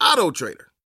 AutoTrader.